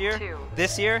last year,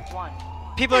 this year,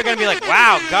 people are going to be like,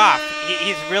 wow, Goff,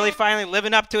 he's really finally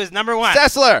living up to his number 1.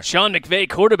 Sessler. Sean McVay,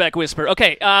 quarterback whisper.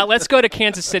 Okay, let's go to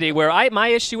Kansas City, where my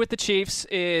issue with the Chiefs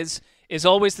is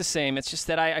always the same. It's just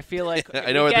that I feel like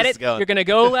I know where this is going. You're going to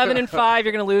go 11-5.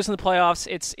 You're going to lose in the playoffs.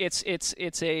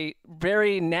 It's a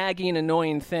very nagging,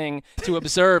 annoying thing to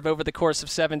observe over the course of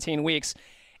 17 weeks.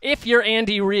 If you're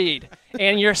Andy Reid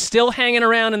and you're still hanging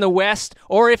around in the West,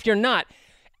 or if you're not,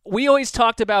 we always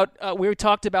talked about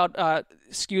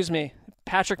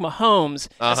Patrick Mahomes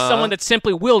as someone that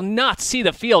simply will not see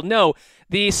the field. No,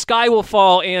 the sky will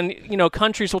fall and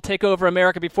countries will take over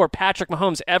America before Patrick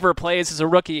Mahomes ever plays as a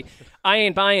rookie. I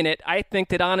ain't buying it. I think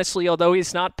that honestly, although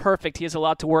he's not perfect, he has a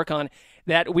lot to work on,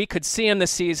 that we could see him this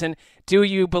season. Do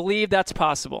you believe that's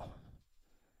possible?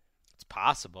 It's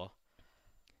possible.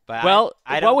 But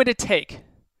what would it take?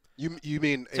 You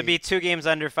mean to be 2 games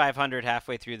under 500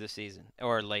 halfway through the season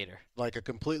or later? Like a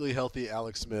completely healthy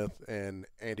Alex Smith and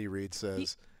Andy Reid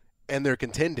says, and they're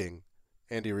contending.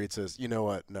 Andy Reid says, "You know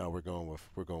what? No, we're going with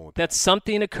that."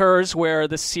 Something occurs where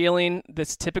the ceiling,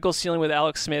 this typical ceiling with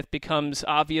Alex Smith, becomes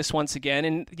obvious once again,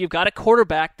 and you've got a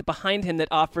quarterback behind him that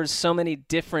offers so many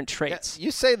different traits. Yeah,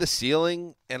 you say the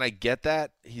ceiling, and I get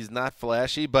that he's not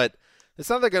flashy, but it's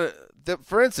not like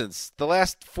for instance, the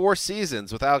last 4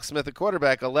 seasons with Alex Smith at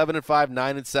quarterback, 11-5,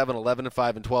 9-7,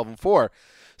 11-5, and 12-4.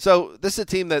 So this is a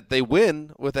team that they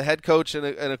win with a head coach and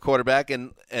a quarterback,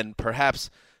 and perhaps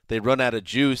they run out of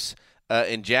juice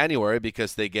in January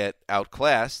because they get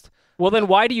outclassed. Well, then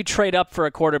why do you trade up for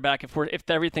a quarterback if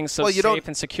everything's so safe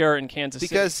and secure in Kansas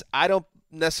City? Because I don't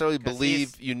necessarily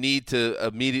believe you need to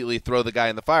immediately throw the guy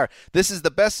in the fire. This is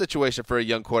the best situation for a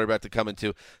young quarterback to come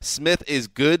into. Smith is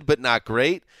good but not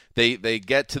great. They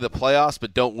get to the playoffs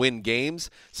but don't win games.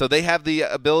 So they have the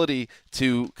ability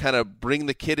to kind of bring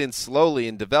the kid in slowly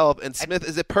and develop, and Smith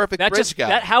is a perfect bridge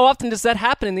guy. How often does that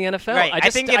happen in the NFL? Right.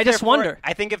 I just wonder.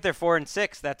 I think if they're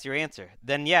 4-6, that's your answer.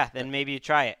 Then maybe you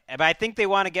try it. But I think they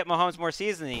want to get Mahomes more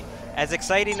seasoning. As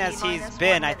exciting as he's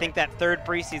been, I think that 3rd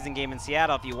preseason game in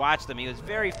Seattle, if you watched him, he was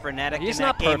very frenetic in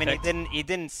that game, perfect. and he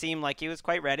didn't seem like he was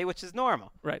quite ready, which is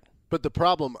normal. Right. But the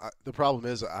problem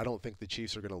is I don't think the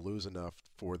Chiefs are going to lose enough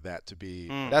for that to be.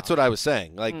 That's what I was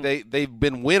saying. Like they've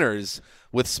been winners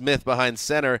with Smith behind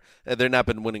center. They've not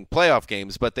been winning playoff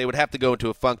games, but they would have to go into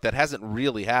a funk that hasn't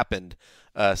really happened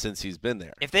since he's been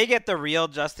there. If they get the real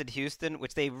Justin Houston,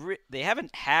 which they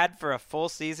haven't had for a full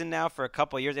season now for a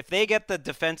couple of years, if they get the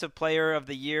Defensive Player of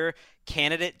the Year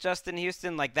candidate Justin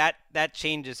Houston, like that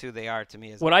changes who they are to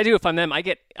me. What I do if I'm them,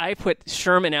 I put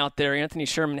Sherman out there, Anthony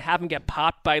Sherman, have him get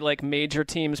popped by like major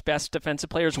teams' best defensive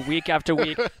players week after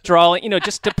week,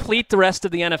 just deplete the rest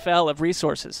of the NFL of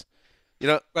resources.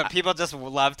 But people just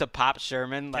love to pop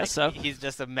Sherman. Like, guess so. He's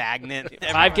just a magnet.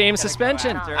 5-game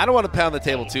suspension. I don't want to pound the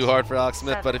table too hard for Alex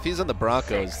Smith, but if he's on the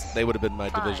Broncos, they would have been my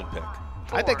division pick.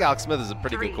 I think Alex Smith is a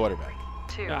pretty good quarterback.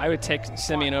 I would take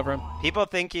Siemian over him. People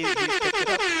think he's picked it up with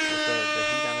the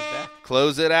heat on his back.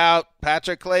 Close it out,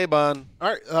 Patrick Claybon.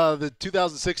 All right, the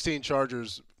 2016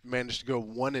 Chargers managed to go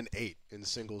 1-8 in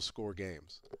single-score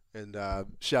games. And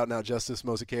shouting out Justice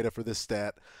Mosicada for this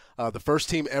stat. The first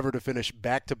team ever to finish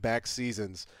back-to-back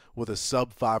seasons with a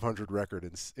sub-500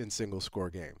 record in single-score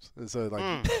games. And so,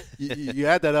 like, you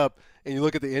add that up and you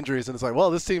look at the injuries, and it's like, well,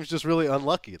 this team's just really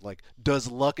unlucky. Like, does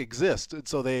luck exist? And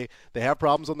so they have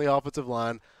problems on the offensive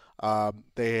line.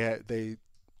 They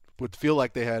would feel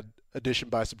like they had addition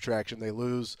by subtraction. They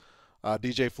lose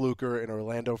DJ Fluker and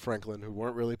Orlando Franklin, who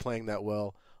weren't really playing that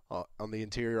well on the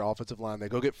interior offensive line. They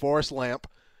go get Forrest Lamp,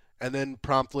 and then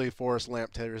promptly Forrest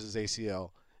Lamp tears his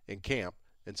ACL in camp,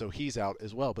 and so he's out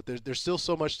as well. But there's still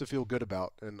so much to feel good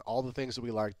about, and all the things that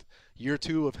we liked. Year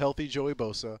 2 of healthy Joey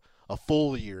Bosa, a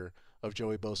full year of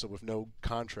Joey Bosa with no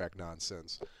contract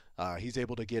nonsense. He's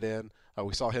able to get in.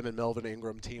 We saw him and Melvin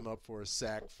Ingram team up for a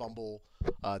sack, fumble,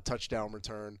 touchdown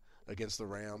return against the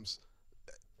Rams.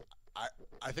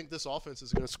 I think this offense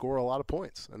is going to score a lot of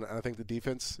points, and I think the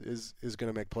defense is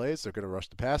going to make plays. They're going to rush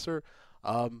the passer.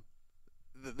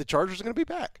 The Chargers are going to be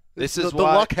back. This is the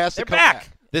why luck has to come back.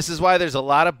 This is why there's a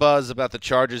lot of buzz about the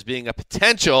Chargers being a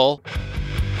potential.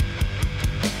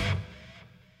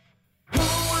 Who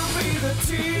will be the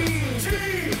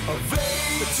team of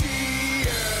ATL?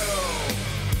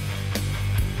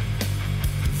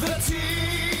 The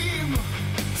team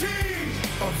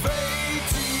of ATL.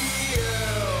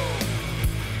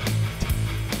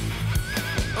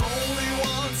 Only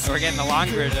one. We're getting the long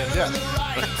version. Yeah.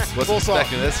 Wasn't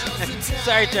expecting this.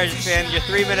 Sorry, Chargers fan, your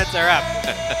 3 minutes are up.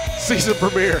 Season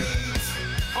premiere.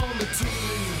 On the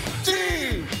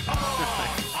team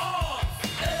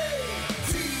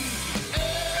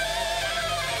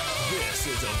This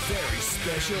is a very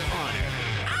special honor.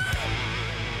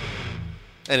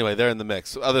 Anyway, they're in the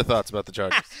mix. Other thoughts about the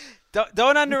Chargers?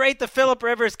 Don't underrate the Phillip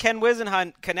Rivers, Ken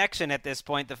Wisenhunt connection at this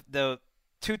point. The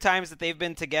 2 times that they've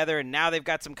been together, and now they've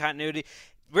got some continuity.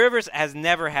 Rivers has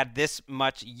never had this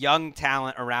much young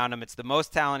talent around him. It's the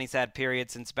most talent he's had,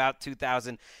 period, since about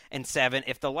 2007.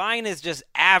 If the line is just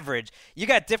average, you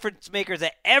got difference makers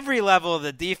at every level of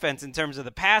the defense in terms of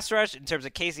the pass rush, in terms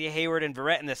of Casey Hayward and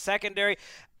Verrett in the secondary.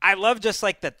 I love just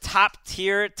like the top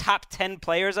tier, top 10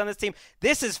 players on this team.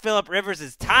 This is Phillip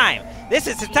Rivers' time. This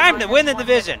is his time to win the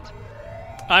division.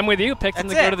 I'm with you. Picked him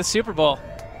to go to the Super Bowl.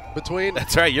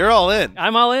 That's right. You're all in.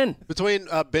 I'm all in. Between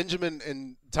Benjamin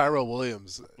and Tyrell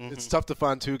Williams, it's tough to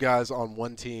find 2 guys on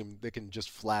one team that can just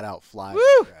flat out fly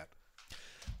like that.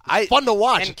 It's fun to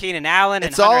watch. And Keenan Allen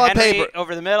It's and Hunter all on Henry paper.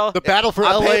 over the middle. The battle for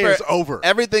LA is over.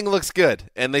 Everything looks good,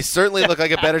 and they certainly look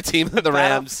like a better team than the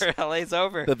Rams. The battle for LA's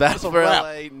over. The battle for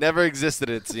LA never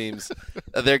existed, it seems.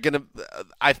 They're gonna.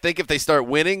 I think if they start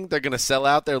winning, they're gonna sell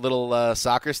out their little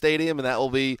soccer stadium, and that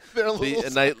will be a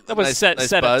nice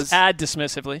Said buzz. a tad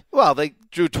dismissively. Well, they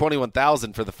drew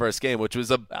 21,000 for the first game, which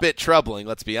was a bit troubling.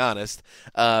 Let's be honest.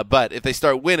 But if they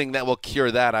start winning, that will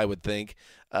cure that, I would think.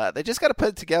 They just got to put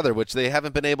it together, which they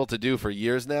haven't been able to do for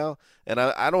years now. And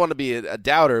I don't want to be a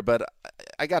doubter, but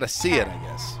I got to see it, I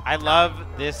guess. I love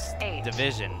this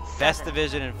division. Best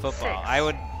division in football. I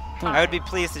would be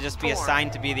pleased to just be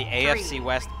assigned to be the AFC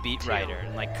West beat writer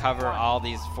and like cover all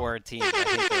these 4 teams. I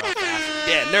think they're all fascinating.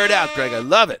 Yeah, nerd out, Greg. I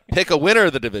love it. Pick a winner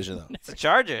of the division, though. It's the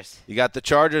Chargers. You got the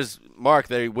Chargers. Mark,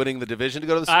 they're winning the division to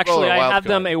go to the Super Bowl. Actually, or I have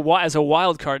wild them as a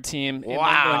wild card team and then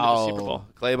going to the Super Bowl.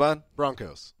 Claybon?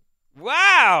 Broncos.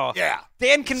 Wow. Yeah.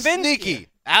 Dan convinced Sneaky. you.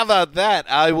 How about that?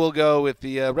 I will go with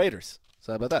the Raiders.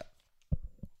 So how about that?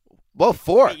 Well,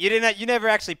 4. You never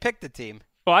actually picked the team.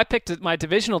 Well, I picked my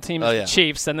divisional team as the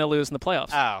Chiefs, then they'll lose in the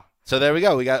playoffs. Oh. So there we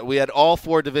go. We had all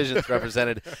 4 divisions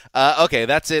represented. Okay,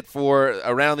 that's it for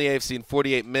Around the AFC in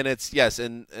 48 minutes. Yes,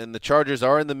 and the Chargers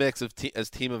are in the mix of as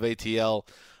team of ATL.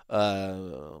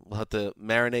 We'll have to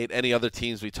marinate any other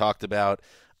teams we talked about.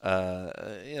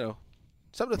 Something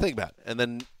to think about. And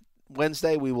then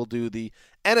Wednesday we will do the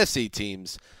NFC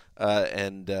teams,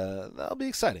 and that'll be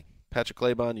exciting. Patrick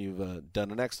Claybon, you've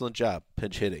done an excellent job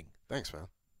pinch hitting. Thanks, man.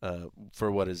 For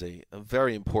what is a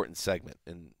very important segment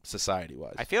in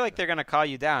society-wise. I feel like they're going to call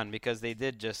you down because they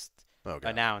did just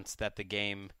announce that the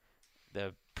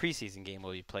preseason game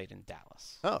will be played in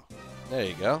Dallas. Oh. There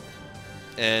you go.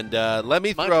 And let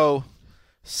me throw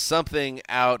something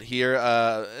out here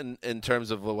in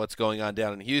terms of what's going on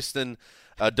down in Houston.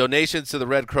 Donations to the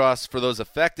Red Cross for those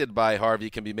affected by Harvey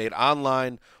can be made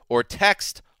online or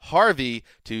text Harvey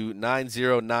to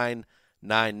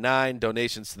 90999.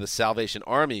 Donations to the Salvation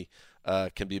Army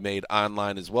can be made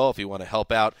online as well if you want to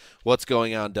help out what's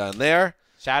going on down there.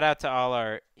 Shout out to all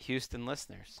our Houston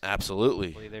listeners. Absolutely.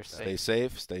 Hopefully they're safe. Stay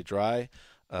safe, stay dry.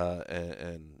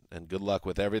 and good luck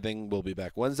with everything. We'll be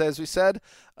back Wednesday, as we said.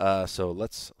 So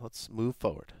let's move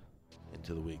forward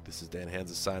into the week. This is Dan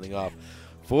Hanzus signing off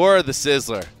for the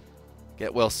Sizzler.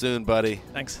 Get well soon, buddy.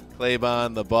 Thanks.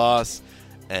 Claybon, the boss,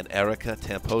 and Erica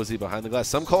Tamposi behind the glass.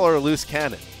 Some call her a loose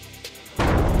cannon.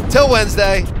 Till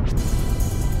Wednesday.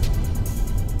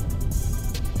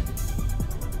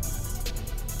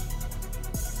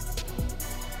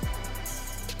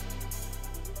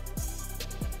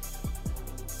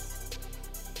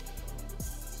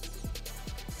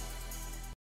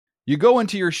 You go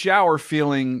into your shower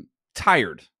feeling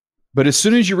tired, but as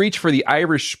soon as you reach for the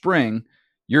Irish Spring,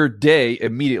 your day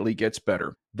immediately gets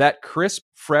better. That crisp,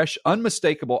 fresh,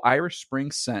 unmistakable Irish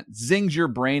Spring scent zings your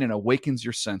brain and awakens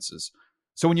your senses.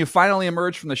 So when you finally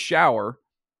emerge from the shower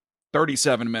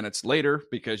 37 minutes later,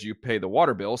 because you pay the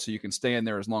water bill so you can stay in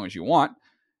there as long as you want,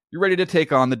 you're ready to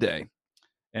take on the day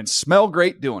and smell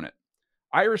great doing it.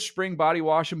 Irish Spring Body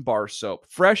Wash and Bar Soap.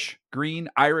 Fresh, green,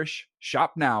 Irish.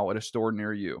 Shop now at a store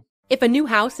near you. If a new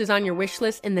house is on your wish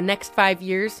list in the next 5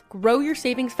 years, grow your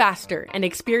savings faster and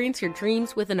experience your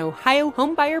dreams with an Ohio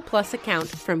Homebuyer Plus account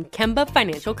from Kemba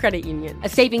Financial Credit Union. A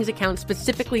savings account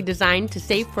specifically designed to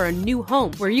save for a new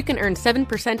home, where you can earn 7%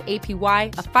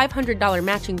 APY, a $500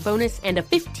 matching bonus, and a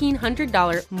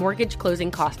 $1,500 mortgage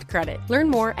closing cost credit. Learn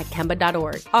more at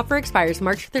Kemba.org. Offer expires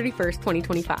March 31st,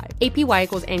 2025. APY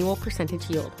equals annual percentage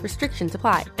yield. Restrictions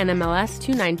apply. NMLS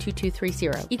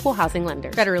 292230. Equal housing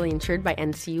lender. Federally insured by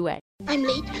NCUA. I'm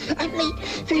late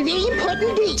for a very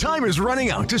important date. Time is running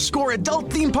out to score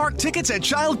adult theme park tickets at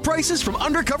child prices from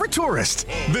Undercover Tourist.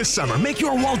 This summer, make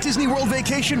your Walt Disney World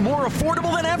vacation more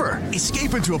affordable than ever.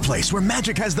 Escape into a place where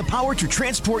magic has the power to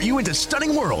transport you into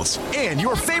stunning worlds and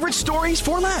your favorite stories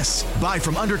for less. Buy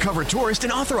from Undercover Tourist,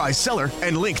 an authorized seller,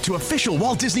 and link to official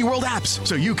Walt Disney World apps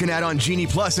so you can add on Genie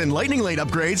Plus and Lightning Lane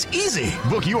upgrades easy.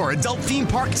 Book your adult theme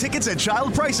park tickets at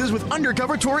child prices with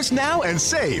Undercover Tourist now and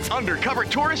save.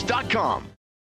 UndercoverTourist.com.